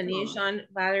that explanation,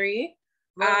 Valarie.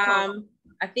 Welcome.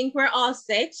 I think we're all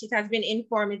set. It has been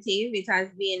informative. It has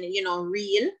been, you know,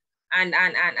 real and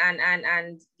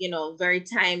you know, very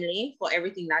timely for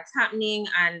everything that's happening.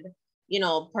 And, you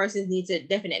know, persons need to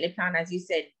definitely plan, as you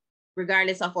said,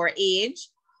 regardless of our age,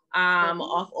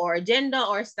 of our gender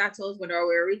or status, whether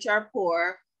we're rich or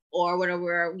poor, or whether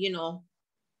we're, you know,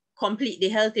 completely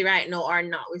healthy right now or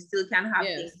not. We still can have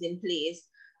things in place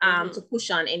to push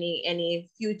on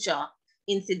any future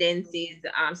incidences,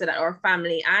 so that our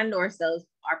family and ourselves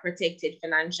are protected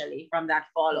financially from that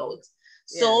fallout.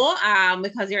 So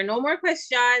because there are no more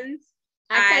questions,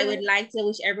 I would like to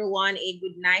wish everyone a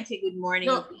good night, a good morning.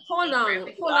 No, hold on,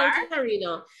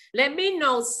 Karina. Let me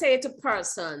now say to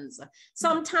persons,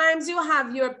 sometimes you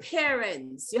have your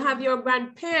parents, you have your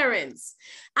grandparents,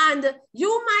 and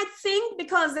you might think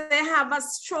because they have a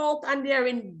stroke and they're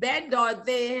in bed, or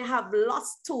they have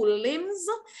lost 2 limbs,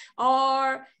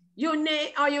 or you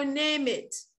name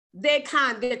it, they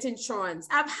can't get insurance.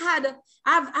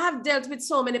 I've dealt with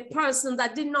so many persons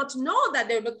that did not know that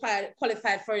they were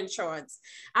qualified for insurance.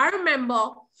 I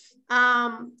remember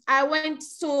I went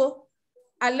to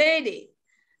a lady.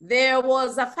 There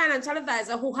was a financial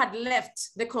advisor who had left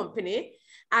the company,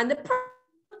 and the person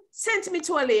sent me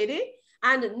to a lady.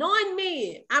 And knowing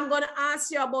me, I'm going to ask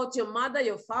you about your mother,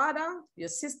 your father, your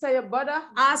sister, your brother,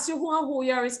 ask you who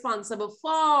you're responsible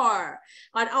for,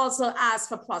 and also ask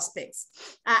for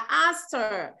prospects. I asked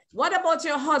her, what about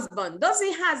your husband? Does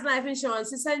he have life insurance?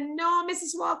 She said, no,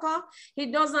 Mrs. Walker,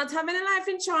 he does not have any life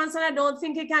insurance, and I don't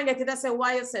think he can get it. I said,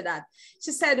 why you say that?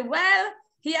 She said, well,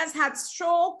 he has had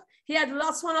stroke. He had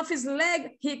lost one of his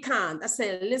leg. He can't. I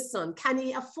said, listen, can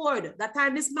he afford? That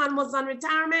time this man was on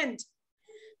retirement.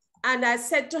 And I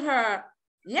said to her,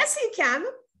 yes, he can.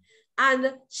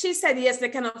 And she said, yes, they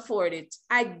can afford it.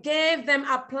 I gave them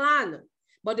a plan.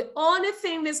 But the only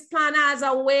thing, this plan has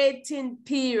a waiting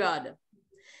period.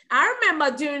 I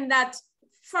remember during that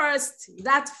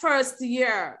first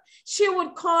year, she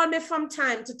would call me from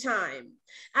time to time.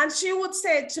 And she would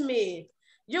say to me,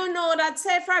 you know that,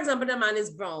 say, for example, the man is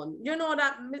Brown. You know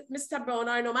that Mr. Brown,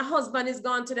 I know my husband is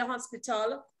gone to the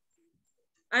hospital.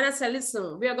 And I said,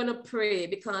 listen, we are going to pray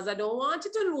because I don't want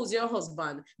you to lose your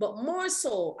husband. But more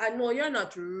so, I know you're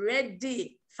not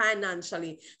ready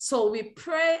financially. So we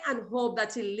pray and hope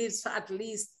that he lives for at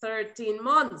least 13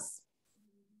 months.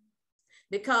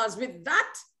 Because with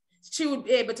that, she would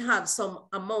be able to have some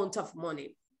amount of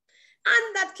money.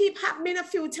 And that keep happening a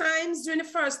few times during the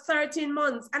first 13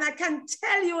 months. And I can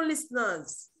tell you,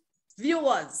 listeners,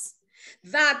 viewers,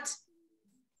 that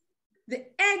the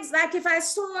eggs, like if I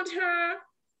sold her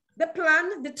the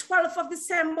plan, the 12th of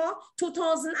December,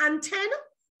 2010,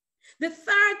 the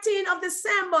 13th of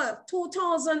December,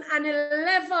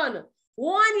 2011,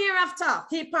 1 year after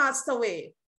he passed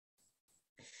away.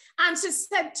 And she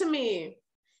said to me,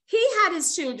 he had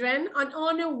his children and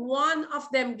only one of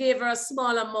them gave her a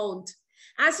small amount.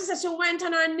 And she said she went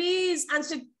on her knees and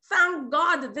she thanked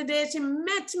God the day she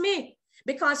met me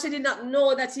because she did not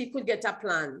know that he could get a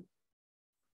plan.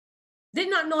 Did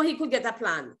not know he could get a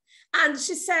plan. And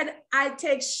she said, I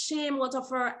take shame out of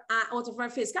her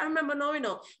face. I remember now, you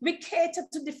know, we cater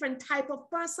to different type of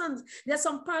persons. There are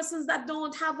some persons that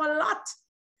don't have a lot,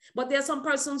 but there are some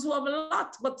persons who have a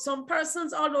lot. But some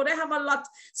persons, although they have a lot,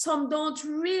 some don't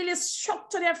really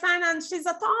structure their finances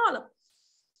at all.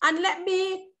 And let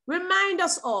me remind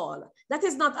us all, that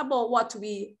is not about what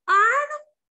we earn,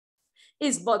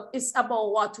 but it's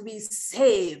about what we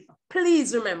save.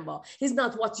 Please remember, it's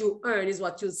not what you earn, it's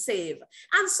what you save.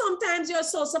 And sometimes you're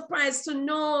so surprised to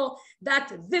know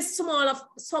that this small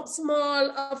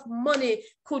of money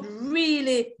could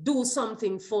really do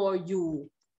something for you.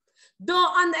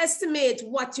 Don't underestimate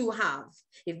what you have.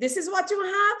 If this is what you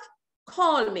have,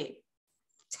 call me,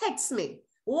 text me,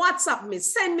 WhatsApp me,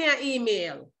 send me an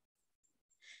email.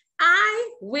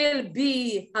 I will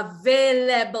be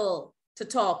available to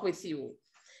talk with you.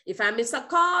 If I miss a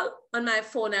call on my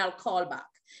phone, I'll call back.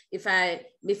 If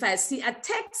I see a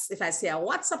text, if I see a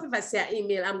WhatsApp, if I see an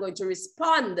email, I'm going to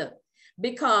respond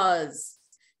because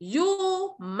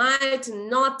You might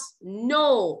not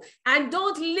know. And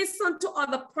don't listen to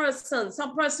other persons.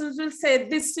 Some persons will say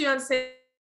this to you and say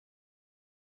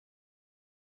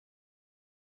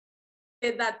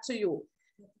that to you.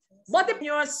 What if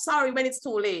you're sorry when it's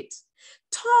too late?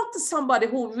 Talk to somebody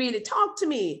who really, talk to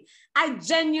me. I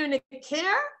genuinely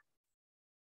care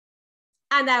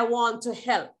and I want to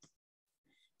help.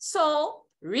 So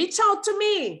reach out to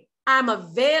me. I'm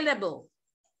available.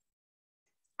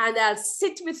 And I'll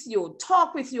sit with you,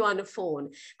 talk with you on the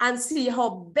phone and see how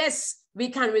best we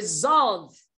can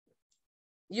resolve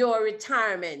your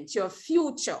retirement, your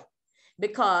future,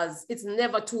 because it's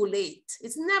never too late.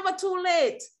 It's never too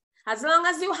late. As long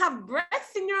as you have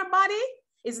breath in your body,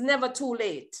 it's never too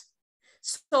late.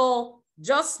 So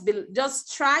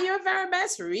just try your very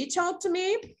best, reach out to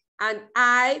me, and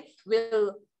I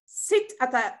will sit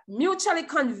at a mutually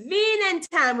convenient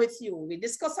time with you. We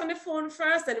discuss on the phone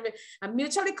first, and a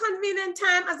mutually convenient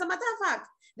time. As a matter of fact,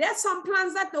 there are some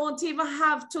plans that don't even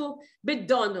have to be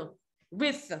done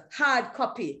with hard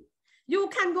copy. You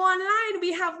can go online.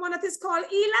 We have one that is called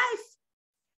eLife.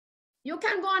 You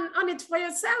can go on it for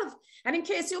yourself. And in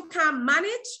case you can't manage,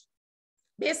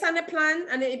 based on the plan,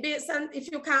 and based on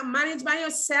if you can't manage by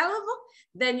yourself,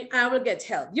 then I will get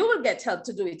help. You will get help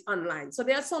to do it online. So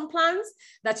there are some plans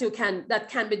that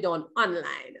can be done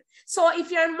online. So if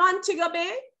you're in Montego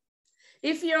Bay,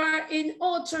 if you're in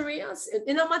Outer Rios,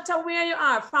 no matter where you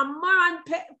are, from Moran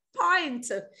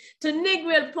Point to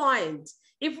Nigwell Point,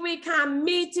 if we can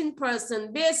meet in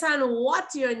person based on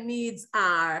what your needs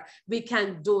are, we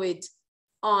can do it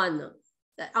on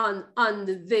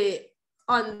the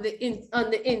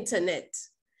internet.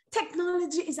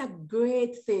 Technology is a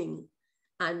great thing.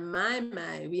 And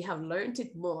my, we have learned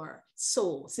it more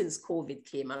so since COVID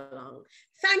came along.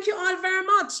 Thank you all very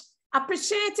much.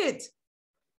 Appreciate it.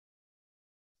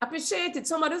 Appreciate it.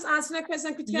 Somebody's asking a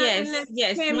question.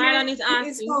 Yes. Marlon is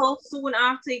asking, how soon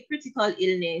after a critical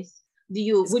illness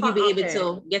would you be able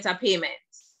to get a payment?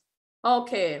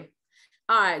 Okay.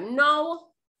 All right. Now,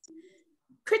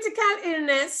 critical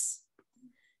illness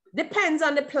depends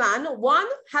on the plan. One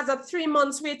has a 3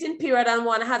 months waiting period and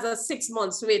one has a 6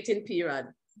 months waiting period.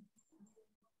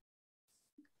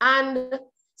 And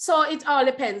so it all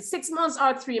depends, 6 months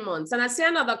or 3 months. And I see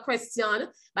another question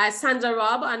by Sandra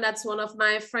Robb, and that's one of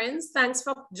my friends. Thanks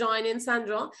for joining,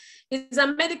 Sandra. Is a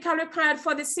medical required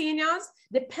for the seniors?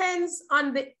 Depends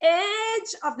on the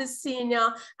age of the senior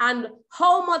and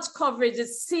how much coverage the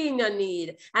senior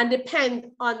need, and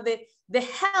depend on the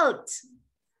health.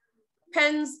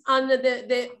 Depends on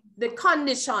the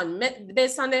condition.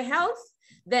 Based on the health,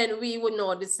 then we would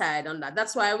not decide on that.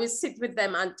 That's why we sit with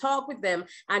them and talk with them,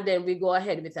 and then we go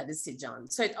ahead with a decision.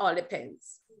 So it all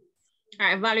depends. All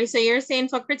right, Valerie, so you're saying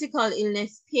for critical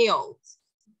illness payout,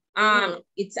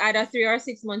 it's either 3 or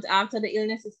 6 months after the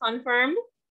illness is confirmed?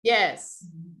 Yes.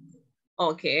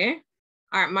 Okay.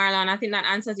 All right, Marlon, I think that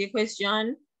answers your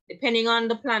question. Depending on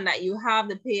the plan that you have,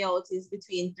 the payout is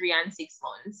between 3 and 6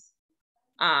 months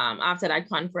after that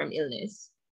confirmed illness.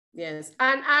 Yes,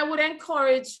 and I would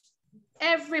encourage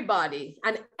everybody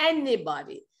and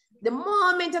anybody, the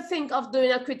moment you think of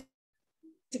doing a critical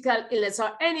illness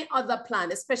or any other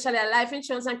plan, especially a life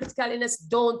insurance and critical illness,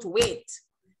 don't wait.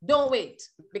 Don't wait,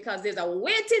 because there's a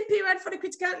waiting period for the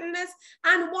critical illness.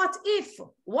 And what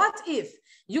if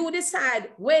you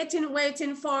decide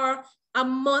waiting for a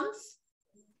month,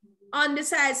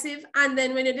 undecisive, and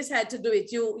then when you decide to do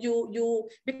it, you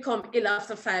become ill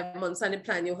after 5 months, and the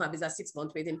plan you have is a 6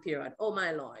 month waiting period. Oh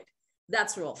my Lord,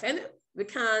 that's rough. And we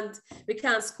can't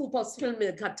scoop up spilled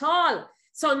milk at all.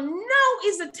 So now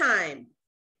is the time.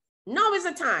 Now is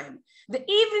the time. The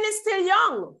evening is still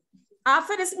young.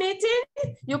 After this meeting,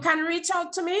 you can reach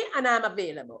out to me and I'm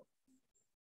available.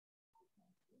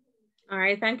 All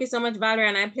right, thank you so much, Valerie.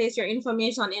 And I place your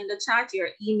information in the chat, your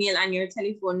email and your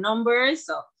telephone numbers.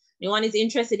 So anyone is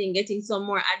interested in getting some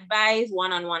more advice,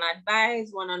 one-on-one advice,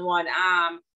 one-on-one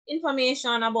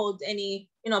information about any,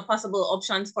 possible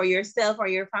options for yourself or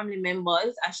your family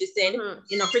members. As she said,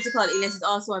 critical illness is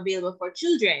also available for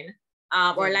children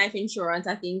or life insurance.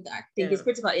 I think it's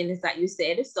critical illness that you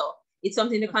said. So it's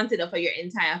something to consider for your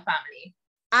entire family.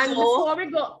 And before we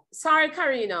go, sorry,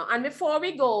 Karina, and before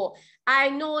we go, I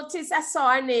noticed, I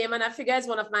saw her name, and I figured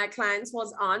one of my clients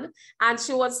was on, and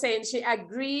she was saying she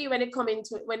agree when it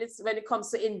comes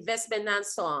to investment and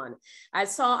so on. I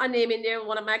saw a name in there,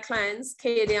 one of my clients,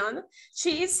 Kadian.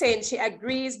 She is saying she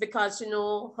agrees because she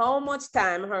know how much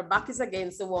time her back is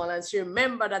against the wall, and she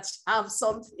remember that she have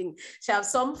something, she have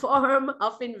some form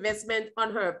of investment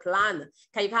on her plan.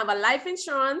 Can you have a life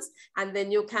insurance, and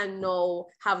then you can now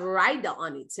have rider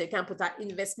on it, so you can put an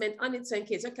investment on it, so in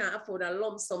case you can't afford a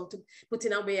lump sum to put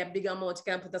in away a big amount,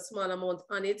 you can put a small amount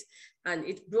on it and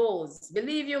it grows.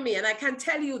 Believe you me, and I can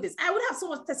tell you this, I would have so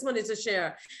much testimony to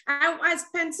share. I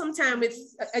spent some time with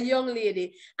a young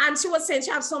lady, and she was saying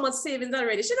she has so much savings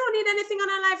already. She don't need anything on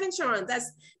her life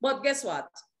insurance. But guess what?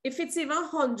 If it's even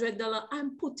 $100,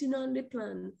 I'm putting on the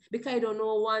plan because I don't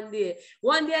know one day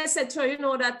I said to her, you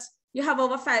know that you have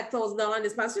over $5,000 on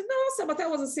this plan. She said, no, sir, but I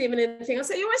wasn't saving anything. I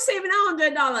said, you were saving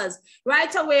 $100.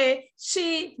 Right away,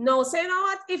 she knows, say, you know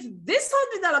what? If this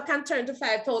 $100 can turn to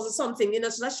 5,000 something in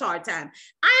a short time,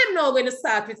 I am now going to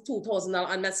start with $2,000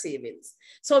 on my savings.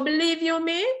 So believe you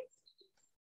me,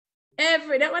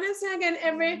 every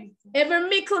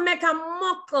mickle make a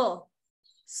muckle.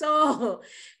 So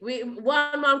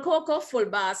one man cocoa, full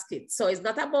basket. So it's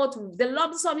not about the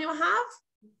lump sum you have.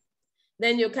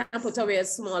 Then you can put away a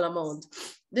small amount.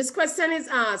 This question is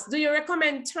asked, do you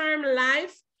recommend term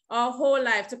life or whole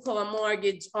life to cover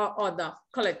mortgage or other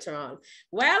collateral?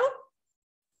 Well,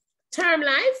 term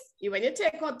life, when you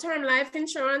take out term life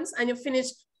insurance and you finish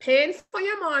paying for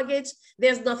your mortgage,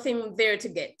 there's nothing there to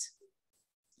get.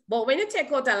 But when you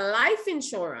take out a life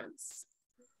insurance,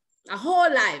 a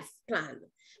whole life plan,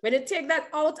 when you take that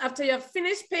out after you've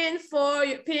finished paying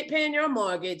your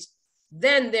mortgage,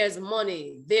 then there's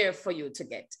money there for you to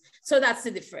get. So that's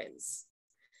the difference.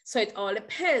 So it all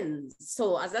depends.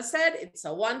 So as I said, it's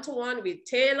a one-to-one. We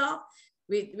tailor,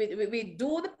 we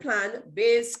do the plan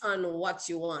based on what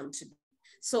you want to do.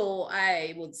 So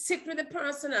I would sit with the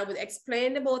person, I would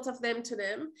explain the both of them to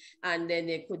them, and then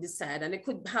they could decide. And they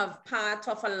could have part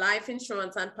of a life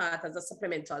insurance and part as a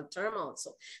supplemental term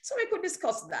also. So we could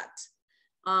discuss that.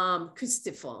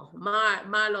 Christopher,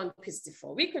 Marlon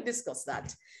Christopher, we could discuss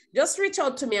that. Just reach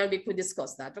out to me and we could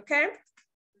discuss that, okay?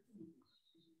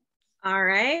 All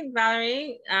right,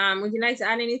 Valerie, would you like to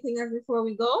add anything else before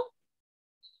we go?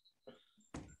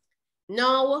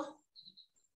 No,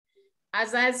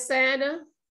 as I said,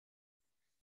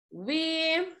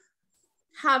 we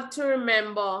have to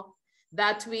remember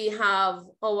that we have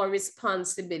our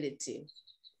responsibility.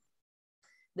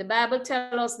 The Bible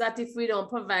tells us that if we don't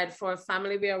provide for a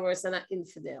family, we are worse than an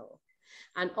infidel.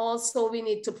 And also we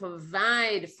need to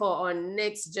provide for our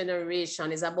next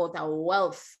generation. It's about our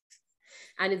wealth.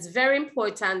 And it's very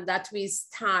important that we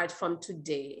start from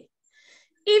today.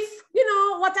 If, you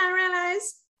know, what I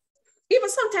realized, even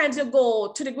sometimes you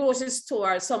go to the grocery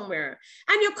store somewhere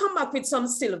and you come back with some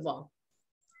silver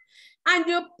and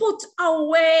you put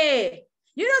away,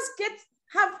 you just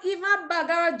have even a bag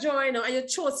or a jar, you know, and you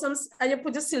throw some, and you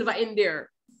put the silver in there.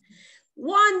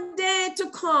 One day to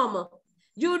come,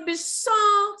 you'd be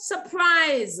so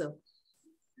surprised.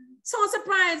 So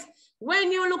surprised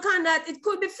when you look on that, it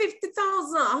could be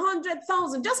 50,000,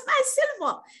 100,000 just by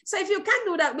silver. So if you can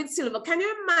do that with silver, can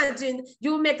you imagine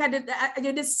you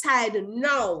you decide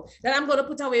now that I'm going to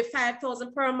put away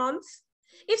 5,000 per month?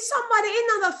 If somebody in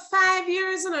another 5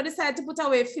 years, you know, decide to put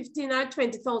away 15 or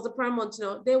 20,000 per month, you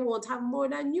know, they won't have more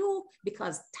than you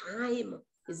because time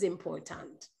is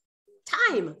important.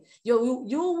 Time.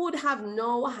 You would have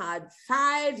now had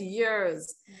 5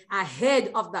 years ahead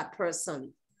of that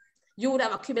person. You would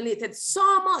have accumulated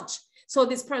so much. So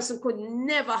this person could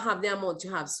never have the amount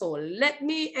you have. So let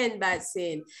me end by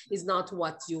saying, it's not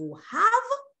what you have.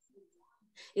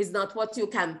 It's not what you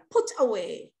can put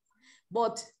away,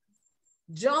 but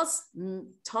just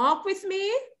talk with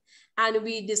me and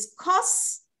we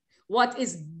discuss what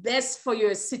is best for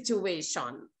your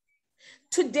situation.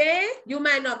 Today, you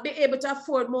might not be able to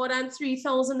afford more than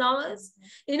 $3,000.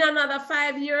 In another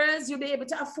 5 years, you'll be able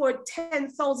to afford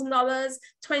 $10,000,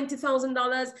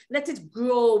 $20,000. Let it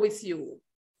grow with you.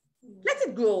 Let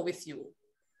it grow with you.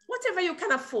 Whatever you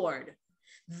can afford,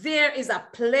 there is a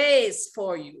place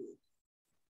for you.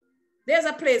 There's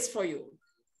a place for you.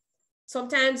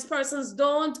 Sometimes persons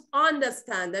don't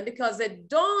understand, and because they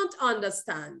don't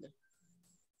understand,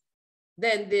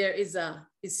 then there is an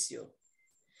issue.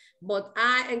 But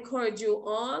I encourage you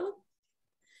all,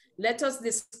 let us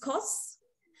discuss,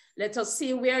 let us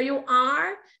see where you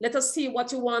are, let us see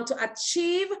what you want to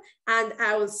achieve, and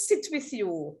I will sit with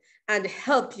you and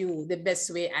help you the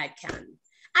best way I can.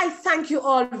 I thank you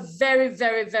all very,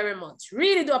 very, very much.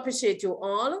 Really do appreciate you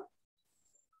all.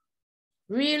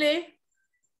 Really.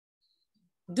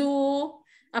 do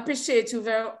appreciate you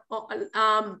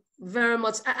very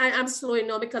much. I'm slowing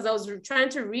now because I was trying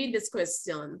to read this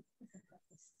question.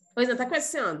 Oh, is that a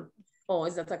question? Oh,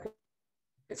 is that a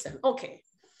question? Okay.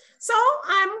 So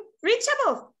I'm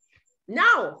reachable.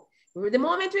 Now, the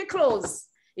moment we close,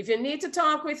 if you need to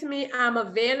talk with me, I'm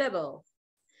available.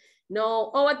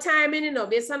 No, our timing, you know,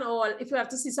 based on all, if you have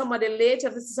to see somebody late, you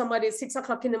have to see somebody at 6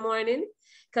 o'clock in the morning,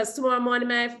 because tomorrow morning,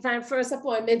 my first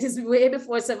appointment is way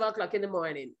before 7 o'clock in the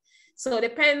morning. So it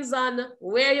depends on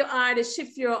where you are, the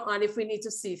shift you're on, if we need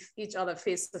to see each other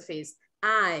face to face.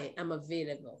 I am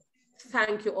available.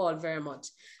 Thank you all very much.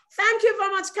 Thank you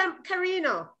very much,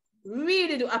 Karina.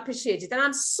 Really do appreciate it. And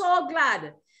I'm so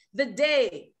glad the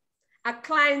day a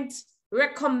client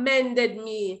recommended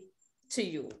me to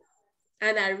you.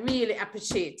 And I really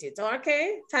appreciate it.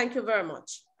 Okay, thank you very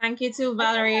much. Thank you too,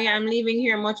 Valerie. I'm leaving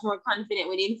here much more confident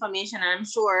with the information. I'm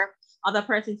sure other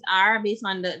persons are based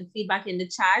on the feedback in the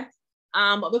chat.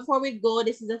 But before we go,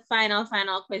 this is the final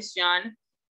question.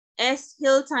 S.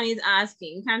 Hilton is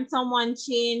asking, can someone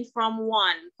change from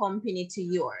one company to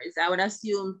yours? I would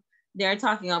assume they're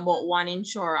talking about one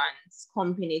insurance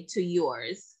company to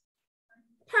yours.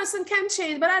 Person can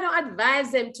change, but I don't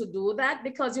advise them to do that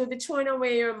because you'll be throwing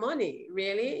away your money,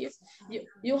 really.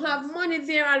 You have money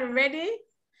there already,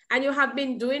 and you have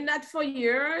been doing that for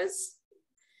years.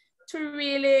 To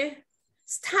really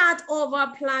start over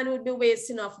a plan would be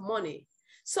wasting of money.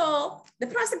 So the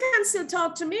person can still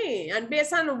talk to me, and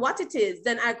based on what it is,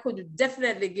 then I could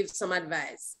definitely give some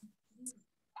advice.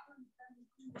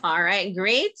 All right,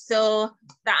 great. So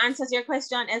that answers your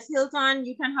question. S. Hilton,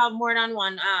 you can have more than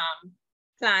one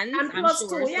plans, and I'm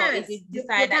sure. Yes. So if you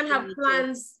decide that you need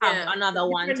plans, to have another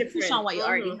one to push on what you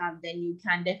already mm-hmm. have, then you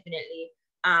can definitely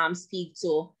speak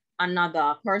to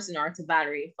another person or to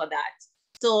Valarie for that.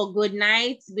 So good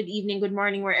night, good evening, good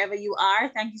morning, wherever you are.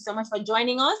 Thank you so much for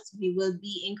joining us. We will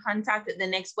be in contact with the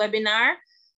next webinar,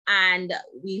 and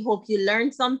we hope you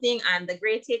learned something. And the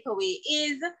great takeaway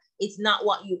is, it's not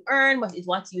what you earn, but it's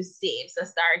what you save. So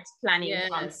start planning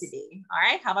from today.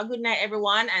 All right. Have a good night,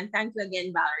 everyone. And thank you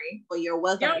again, Valarie, for your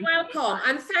welcome. You're welcome.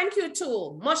 And thank you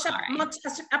too. Much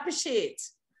appreciate.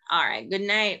 All right. Good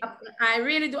night. I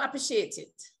really do appreciate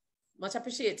it. Much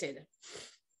appreciated.